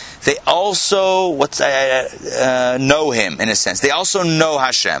know Him in a sense. They also know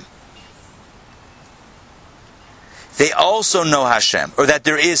Hashem. They also know Hashem, or that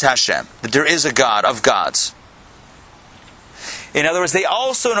there is Hashem, that there is a God of gods. In other words, they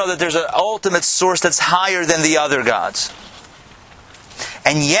also know that there's an ultimate source that's higher than the other gods.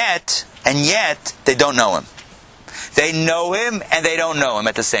 And yet, they don't know Him. They know Him and they don't know Him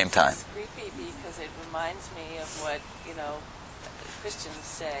at the same time. It's creepy because it reminds me of what, Christians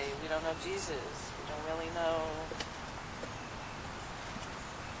say. We don't know Jesus. We don't really know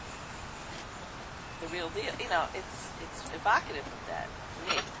the real deal. It's evocative of that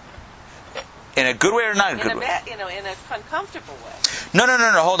to me. In a good way or not a good way? In an uncomfortable way. No.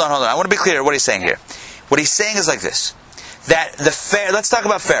 Hold on. I want to be clear what he's saying here. What he's saying is like this. That let's talk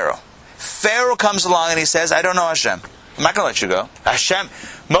about Pharaoh. Pharaoh comes along and he says, I don't know Hashem. I'm not going to let you go. Hashem,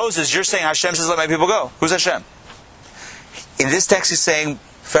 Moses, you're saying Hashem says let my people go. Who's Hashem? In this text he's saying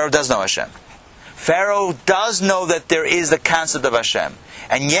Pharaoh does know Hashem. Pharaoh does know that there is the concept of Hashem.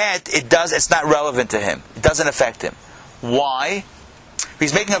 And yet it's not relevant to him. It doesn't affect him. Why?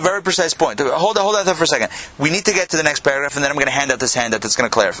 He's making a very precise point. Hold on there for a second. We need to get to the next paragraph, and then I'm going to hand out this handout that's going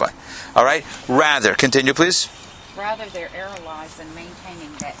to clarify. All right? Rather, continue, please. Rather, their error lies in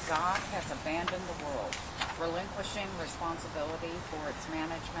maintaining that God has abandoned the world, relinquishing responsibility for its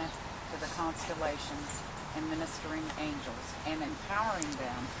management to the constellations and ministering angels, and empowering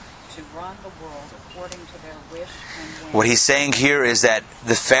them to run the world according to their wish and whim. What he's saying here is that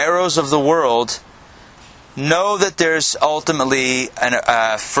the pharaohs of the world know that there's ultimately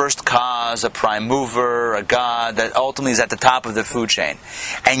a first cause, a prime mover, a God that ultimately is at the top of the food chain.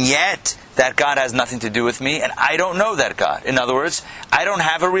 And yet, that God has nothing to do with me, and I don't know that God. In other words, I don't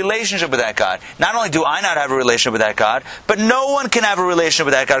have a relationship with that God. Not only do I not have a relationship with that God, but no one can have a relationship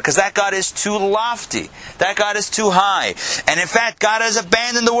with that God, because that God is too lofty. That God is too high. And in fact, God has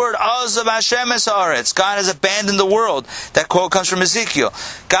abandoned the word. Ozav Hashem es haaretz. God has abandoned the world. That quote comes from Ezekiel.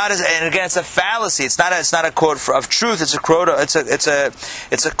 God is, and again, it's a fallacy. It's not a quote of truth. It's a quote. It's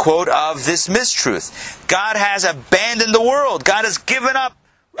a quote of this mistruth. God has abandoned the world. God has given up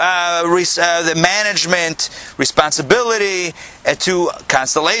the management responsibility to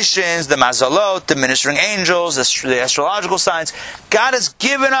constellations, the mazalot, the ministering angels, the astrological signs. God has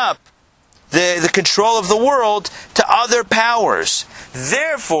given up the control of the world to other powers.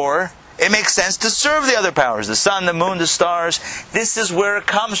 Therefore, it makes sense to serve the other powers, the sun, the moon, the stars. This is where it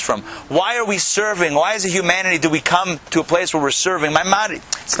comes from. Why are we serving? Why as a humanity do we come to a place where we're serving? Maimonides,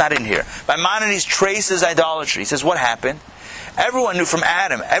 it's not in here. Maimonides traces idolatry. He says, what happened? Everyone knew from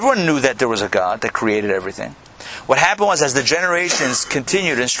Adam, everyone knew that there was a God that created everything. What happened was, as the generations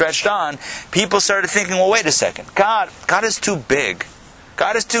continued and stretched on, people started thinking, well, wait a second. God is too big.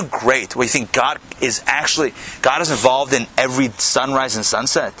 God is too great. Well, you think God is involved in every sunrise and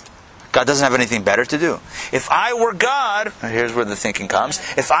sunset? God doesn't have anything better to do. If I were God, here's where the thinking comes.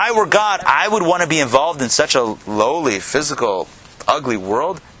 If I were God, I would want to be involved in such a lowly, physical, ugly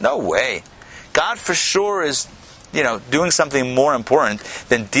world? No way. God for sure is doing something more important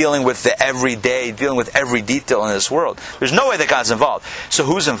than dealing with the everyday, dealing with every detail in this world. There's no way that God's involved. So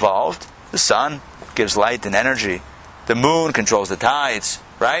who's involved? The sun gives light and energy. The moon controls the tides,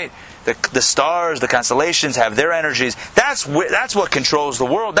 right? The stars, the constellations have their energies. That's what controls the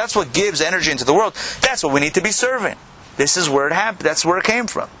world. That's what gives energy into the world. That's what we need to be serving. This is where it happened. That's where it came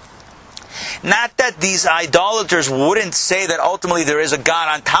from. Not that these idolaters wouldn't say that ultimately there is a God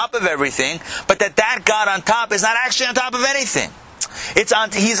on top of everything, but that God on top is not actually on top of anything.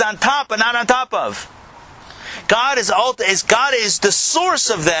 He's on top, but not on top of. God is the source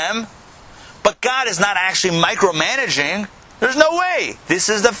of them, but God is not actually micromanaging. There's no way. This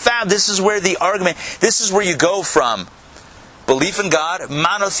is This is where the argument. This is where you go from belief in God,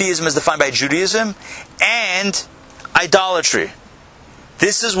 monotheism is defined by Judaism, and idolatry.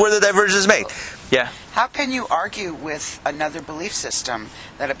 This is where the divergence is made. Yeah. How can you argue with another belief system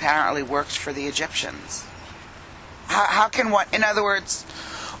that apparently worked for the Egyptians? How can one? In other words,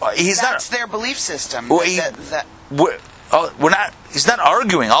 that's their belief system. Well, we're not. He's not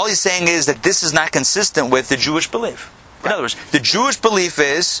arguing. All he's saying is that this is not consistent with the Jewish belief. In other words, the Jewish belief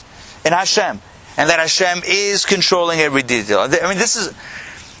is in Hashem, and that Hashem is controlling every detail. I mean, this is.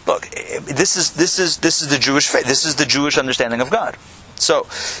 look, this is the Jewish faith. This is the Jewish understanding of God. So,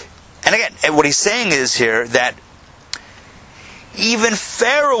 and again, what he's saying is here that even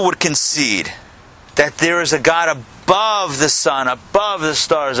Pharaoh would concede that there is a God above the sun, above the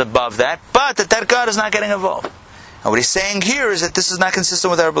stars, above that, but that God is not getting involved. And what he's saying here is that this is not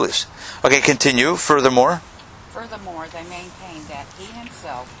consistent with our beliefs. Okay, continue. Furthermore, they maintain that he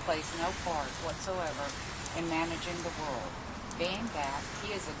himself plays no part whatsoever in managing the world, being that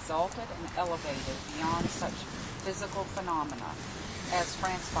he is exalted and elevated beyond such physical phenomena as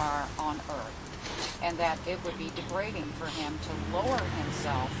transpire on earth, and that it would be degrading for him to lower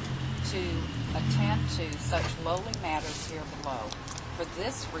himself to attend to such lowly matters here below. For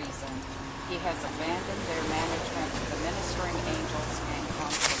this reason, he has abandoned their management to the ministering angels and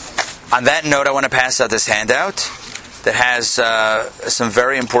constellations. On that note, I want to pass out this handout that has some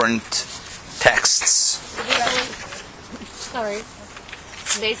very important texts. Sorry.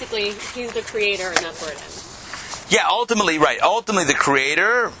 Basically, he's the creator, and that's where it ends. Yeah, ultimately, right. Ultimately, the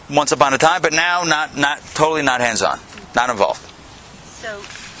creator, once upon a time, but now totally not hands-on, not involved. So,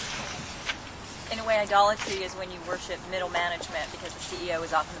 in a way, idolatry is when you worship middle management because the CEO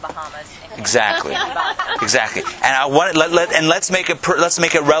is off in the Bahamas. And Exactly. Exactly. And let's make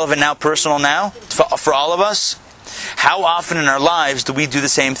it relevant now, personal now, for all of us. How often in our lives do we do the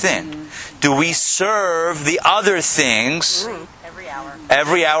same thing? Do we serve the other things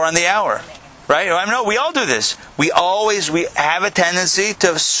every hour on the hour? Right? I know we all do this. We have a tendency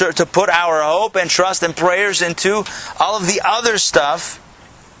to put our hope and trust and prayers into all of the other stuff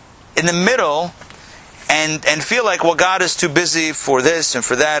in the middle, and feel like, well, God is too busy for this and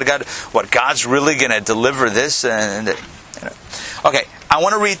for that. God's really going to deliver this and okay. We're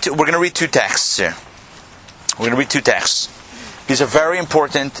going to read two texts here. We're going to read two texts. These are very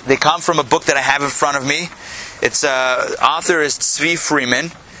important. They come from a book that I have in front of me. Its author is Tzvi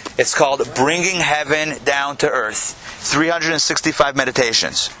Freeman. It's called Bringing Heaven Down to Earth, 365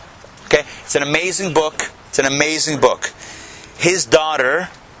 Meditations. Okay? It's an amazing book. His daughter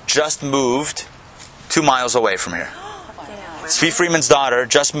just moved 2 miles away from here. Tzvi Freeman's daughter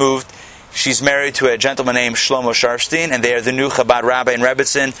just moved. She's married to a gentleman named Shlomo Sharfstein, and they are the new Chabad rabbi in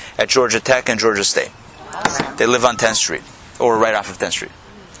Rebbitzin at Georgia Tech and Georgia State. They live on 10th Street, or right off of 10th Street.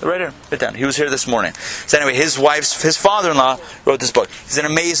 Right here, right down. He was here this morning. So anyway, his father-in-law wrote this book. He's an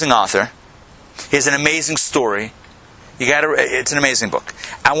amazing author. He has an amazing story. It's an amazing book.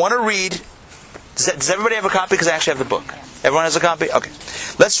 I want to read. Does everybody have a copy? Because I actually have the book. Everyone has a copy. Okay.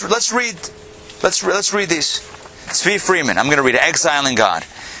 Let's read. Let's read these. Tzvi Freeman. I'm going to read it. Exiling God.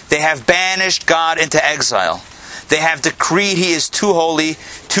 They have banished God into exile. They have decreed He is too holy,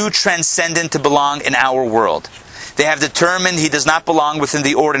 too transcendent to belong in our world. They have determined He does not belong within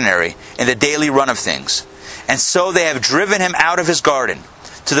the ordinary, in the daily run of things. And so they have driven Him out of His garden,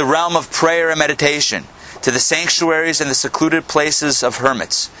 to the realm of prayer and meditation, to the sanctuaries and the secluded places of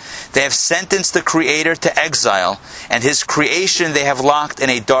hermits. They have sentenced the Creator to exile, and His creation they have locked in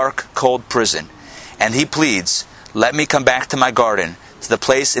a dark, cold prison. And He pleads, "Let me come back to my garden, to the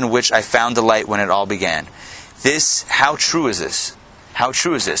place in which I found delight when it all began." How true is this? How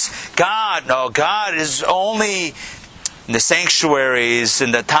true is this? God is only in the sanctuaries,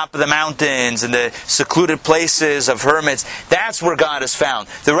 in the top of the mountains, in the secluded places of hermits. That's where God is found.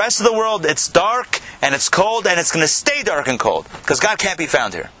 The rest of the world, it's dark and it's cold, and it's going to stay dark and cold because God can't be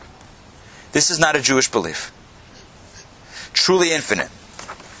found here. This is not a Jewish belief. Truly infinite.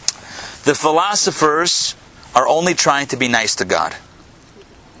 The philosophers are only trying to be nice to God.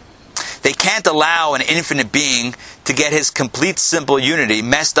 They can't allow an infinite being to get His complete simple unity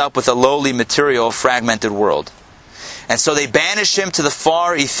messed up with a lowly material fragmented world. And so they banish Him to the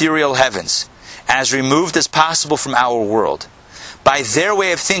far ethereal heavens, as removed as possible from our world. By their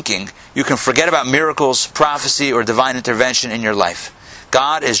way of thinking, you can forget about miracles, prophecy, or divine intervention in your life.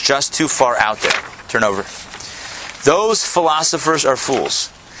 God is just too far out there. Turn over. Those philosophers are fools.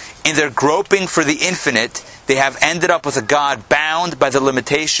 In their groping for the infinite, they have ended up with a God bound by the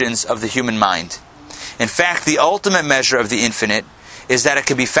limitations of the human mind. In fact, the ultimate measure of the infinite is that it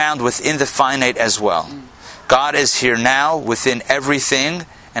can be found within the finite as well. God is here now within everything,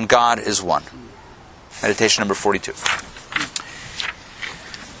 and God is one. Meditation number 42.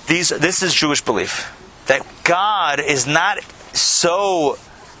 This is Jewish belief. That God is not so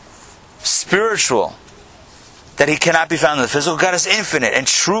spiritual that He cannot be found in the physical. God is infinite, and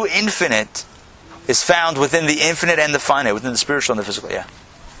true infinite is found within the infinite and the finite, within the spiritual and the physical. Yeah.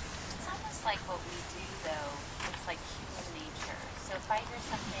 It's almost like what we do, though. It's like human nature. So if I hear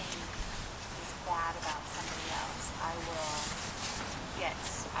something is bad about somebody else, I will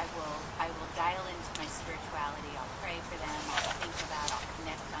I will dial into my spirituality. I'll pray for them. I'll think about. I'll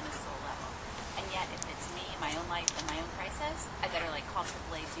connect on a soul level. And yet, if it's me, my own life, and my own crisis, I better like call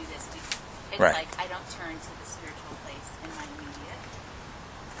AAA, do this. It's Right. like I don't turn to the spiritual place in my immediate.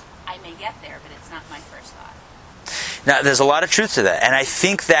 I may get there, but it's not my first thought. Now, there's a lot of truth to that. And I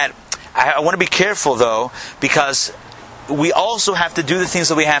think that I want to be careful, though, because we also have to do the things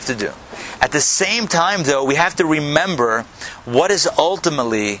that we have to do. At the same time, though, we have to remember what is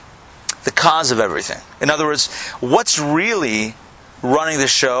ultimately the cause of everything. In other words, what's really running the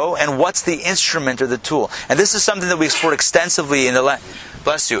show and what's the instrument or the tool. And this is something that we explored extensively in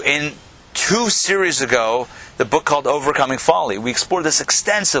in 2 series ago, the book called Overcoming Folly. We explored this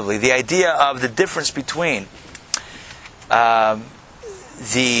extensively, the idea of the difference between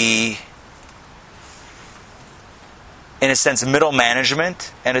in a sense, middle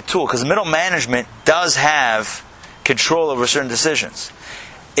management and a tool. Because middle management does have control over certain decisions.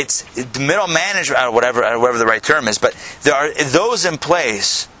 It's the middle management, or whatever the right term is, but there are those in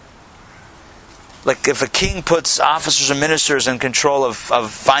place. Like if a king puts officers and ministers in control of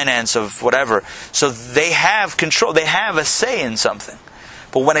finance, of whatever, so they have control, they have a say in something.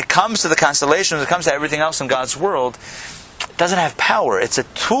 But when it comes to the constellations, when it comes to everything else in God's world, it doesn't have power. It's a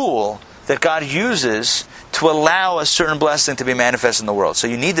tool that God uses to allow a certain blessing to be manifest in the world. So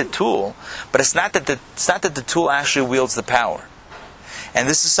you need the tool, but it's not that the tool actually wields the power. And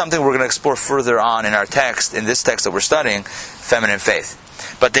this is something we're going to explore further on in our text, in this text that we're studying, Feminine Faith.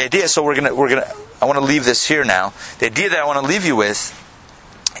 But the idea, so I want to leave this here now. The idea that I want to leave you with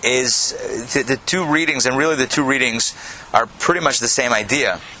is the 2 readings, and really the 2 readings are pretty much the same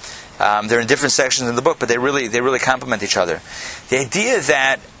idea. They're in different sections in the book, but they really complement each other. The idea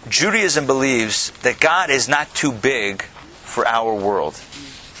that Judaism believes that God is not too big for our world.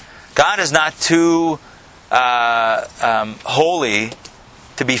 God is not too holy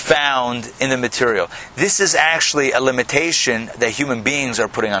to be found in the material. This is actually a limitation that human beings are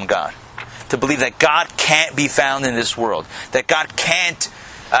putting on God. To believe that God can't be found in this world. That God can't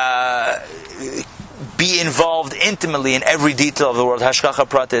be involved intimately in every detail of the world. Hashgacha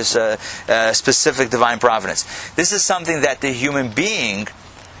pratis, specific divine providence. This is something that the human being,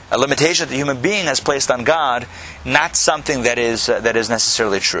 a limitation that the human being has placed on God, not something that is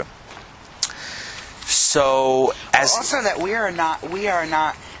necessarily true. So, also that we are not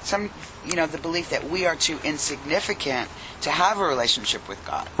the belief that we are too insignificant to have a relationship with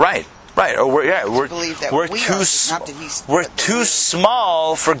God. Right. Or we're too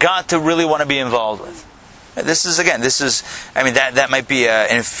small for God to really want to be involved with. This is that might be an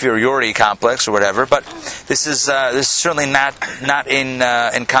inferiority complex or whatever, but this is certainly not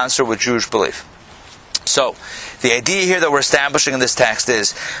in concert with Jewish belief. So, the idea here that we're establishing in this text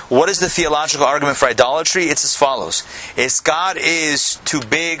is, what is the theological argument for idolatry? It's as follows. It's God is too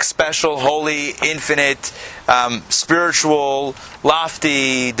big, special, holy, infinite, spiritual,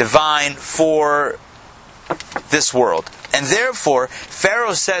 lofty, divine for this world. And therefore,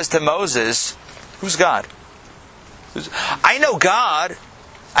 Pharaoh says to Moses, who's God? I know God,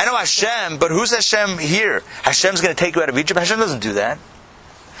 I know Hashem, but who's Hashem here? Hashem's going to take you out of Egypt? Hashem doesn't do that.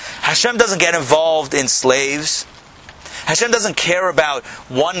 Hashem doesn't get involved in slaves. Hashem doesn't care about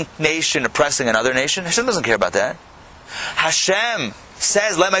one nation oppressing another nation. Hashem doesn't care about that. Hashem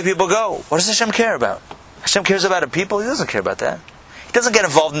says, let my people go. What does Hashem care about? Hashem cares about a people? He doesn't care about that. He doesn't get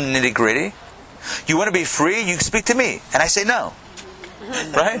involved in the nitty-gritty. You want to be free? You speak to me. And I say no.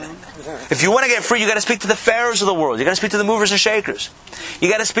 Right? If you want to get free, you got to speak to the pharaohs of the world. You got to speak to the movers and shakers. You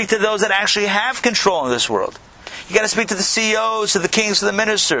got to speak to those that actually have control in this world. You got to speak to the CEOs, to the kings, to the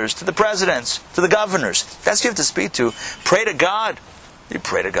ministers, to the presidents, to the governors. That's who you have to speak to. Pray to God. You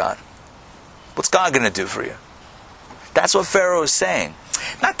pray to God. What's God going to do for you? That's what Pharaoh is saying.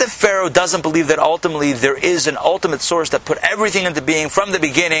 Not that Pharaoh doesn't believe that ultimately there is an ultimate source that put everything into being from the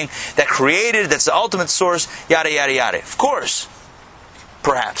beginning, that created, that's the ultimate source, yada, yada, yada. Of course.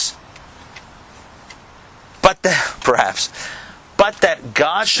 Perhaps. But that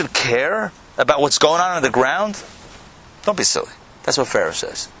God should care about what's going on the ground? Don't be silly. That's what Pharaoh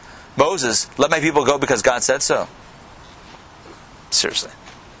says. Moses, let my people go because God said so. Seriously.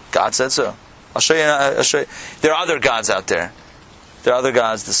 God said so. I'll show you. There are other gods out there. There are other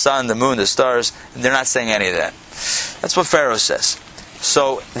gods, the sun, the moon, the stars, and they're not saying any of that. That's what Pharaoh says.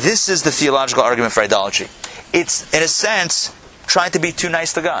 So this is the theological argument for idolatry. It's, in a sense, trying to be too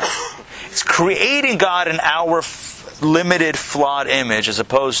nice to God. It's creating God in our limited, flawed image as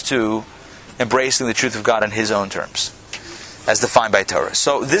opposed to embracing the truth of God in His own terms, as defined by Torah.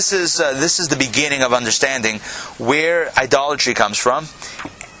 So this is the beginning of understanding where idolatry comes from.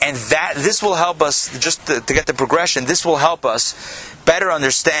 And this will help us, just to get the progression, this will help us better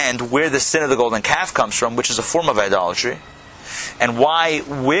understand where the sin of the golden calf comes from, which is a form of idolatry, and why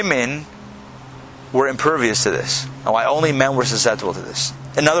women were impervious to this, and why only men were susceptible to this.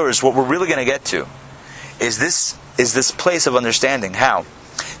 In other words, what we're really going to get to is this place of understanding how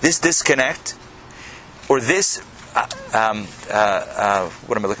this disconnect, or this, what am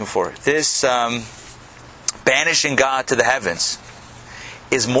I looking for? This banishing God to the heavens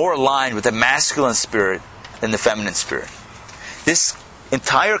is more aligned with the masculine spirit than the feminine spirit. This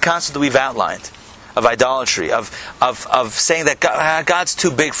entire concept that we've outlined of idolatry, of saying that God's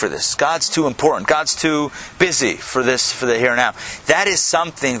too big for this, God's too important, God's too busy for this, for the here and now, that is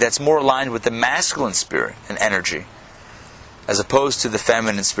something that's more aligned with the masculine spirit and energy, as opposed to the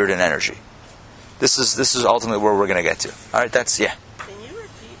feminine spirit and energy. This is ultimately where we're going to get to. All right, that's, yeah. Can you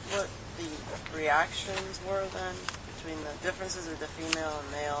repeat what the reactions were then between the differences of the female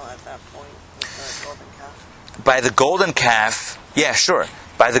and male at that point with the golden calf? By the golden calf, yeah, sure.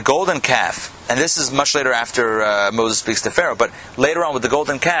 By the golden calf, and this is much later after Moses speaks to Pharaoh, but later on with the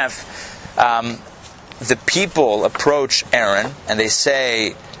golden calf, the people approach Aaron and they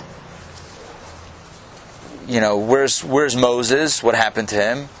say, where's Moses? What happened to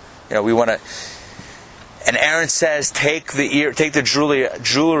him? We want to. And Aaron says, take the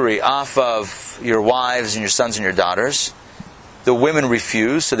jewelry off of your wives and your sons and your daughters. The women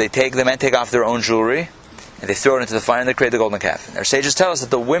refuse, so they take off their own jewelry, and they throw it into the fire, and they create the golden calf. And our sages tell us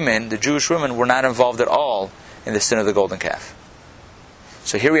that the Jewish women, were not involved at all in the sin of the golden calf.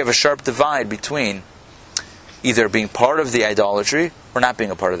 So here we have a sharp divide between either being part of the idolatry or not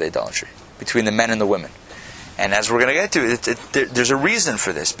being a part of the idolatry, between the men and the women. And as we're going to get to, there's a reason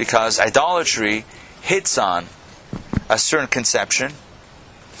for this, because idolatry hits on a certain conception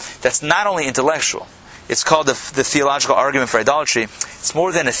that's not only intellectual. It's called the theological argument for idolatry. It's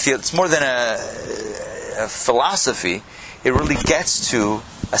more than a philosophy. It really gets to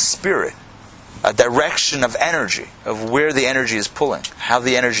a spirit, a direction of energy, of where the energy is pulling, how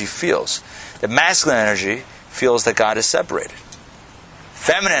the energy feels. The masculine energy feels that God is separated.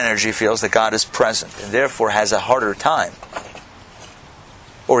 Feminine energy feels that God is present, and therefore has a harder time,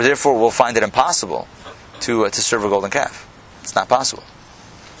 or therefore will find it impossible to serve a golden calf. It's not possible.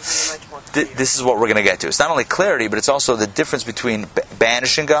 This is what we're going to get to. It's not only clarity, but it's also the difference between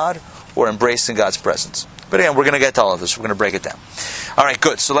banishing God or embracing God's presence. But again, we're going to get to all of this. We're going to break it down. All right,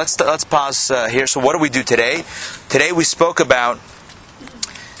 good. So let's pause here. So what do we do today? Today we spoke about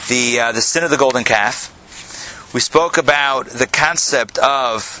the sin of the golden calf. We spoke about the concept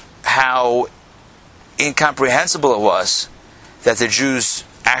of how incomprehensible it was that the Jews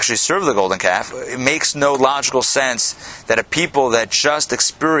actually serve the golden calf. It makes no logical sense that a people that just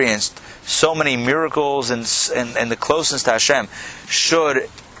experienced so many miracles and the closeness to Hashem should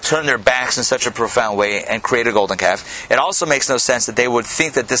turn their backs in such a profound way and create a golden calf. It also makes no sense that they would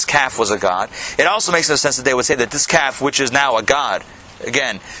think that this calf was a god. It also makes no sense that they would say that this calf, which is now a god,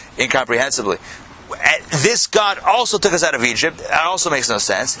 again, incomprehensibly, this God also took us out of Egypt. That also makes no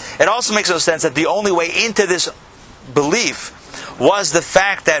sense. It also makes no sense that the only way into this belief was the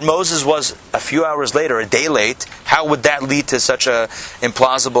fact that Moses was a few hours later, a day late. How would that lead to such a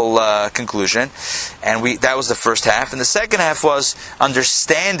implausible conclusion? And that was the first half. And the second half was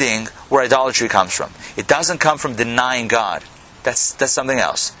understanding where idolatry comes from. It doesn't come from denying God. That's something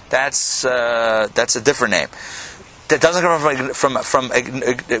else. That's a different name. That doesn't come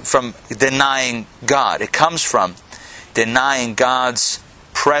from denying God. It comes from denying God's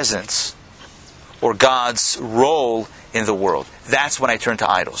presence or God's role in the world. That's when I turn to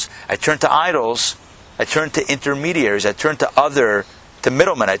idols. I turn to idols. I turn to intermediaries. I turn to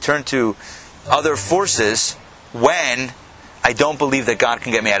middlemen. I turn to other forces when I don't believe that God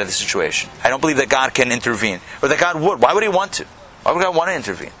can get me out of the situation. I don't believe that God can intervene, or that God would. Why would He want to? Why would God want to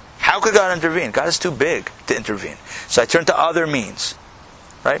intervene? How could God intervene? God is too big to intervene. So I turn to other means.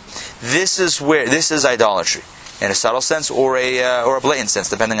 Right? This is idolatry, in a subtle sense or a blatant sense,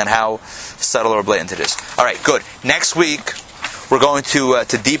 depending on how subtle or blatant it is. All right, good. Next week we're going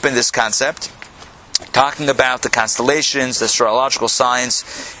to deepen this concept, talking about the constellations, the astrological signs,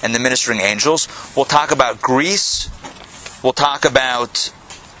 and the ministering angels. We'll talk about Greece. We'll talk about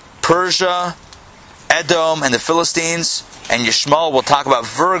Persia, Edom, and the Philistines. And Yishmael will talk about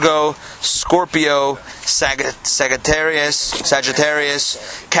Virgo, Scorpio, Sagittarius,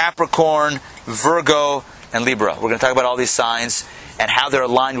 Capricorn, Virgo, and Libra. We're going to talk about all these signs and how they're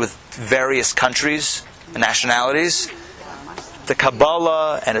aligned with various countries and nationalities. The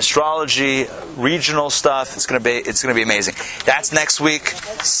Kabbalah and astrology, regional stuff. It's going to be amazing. That's next week.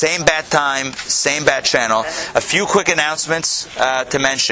 Same bat time, same bat channel. A few quick announcements to mention.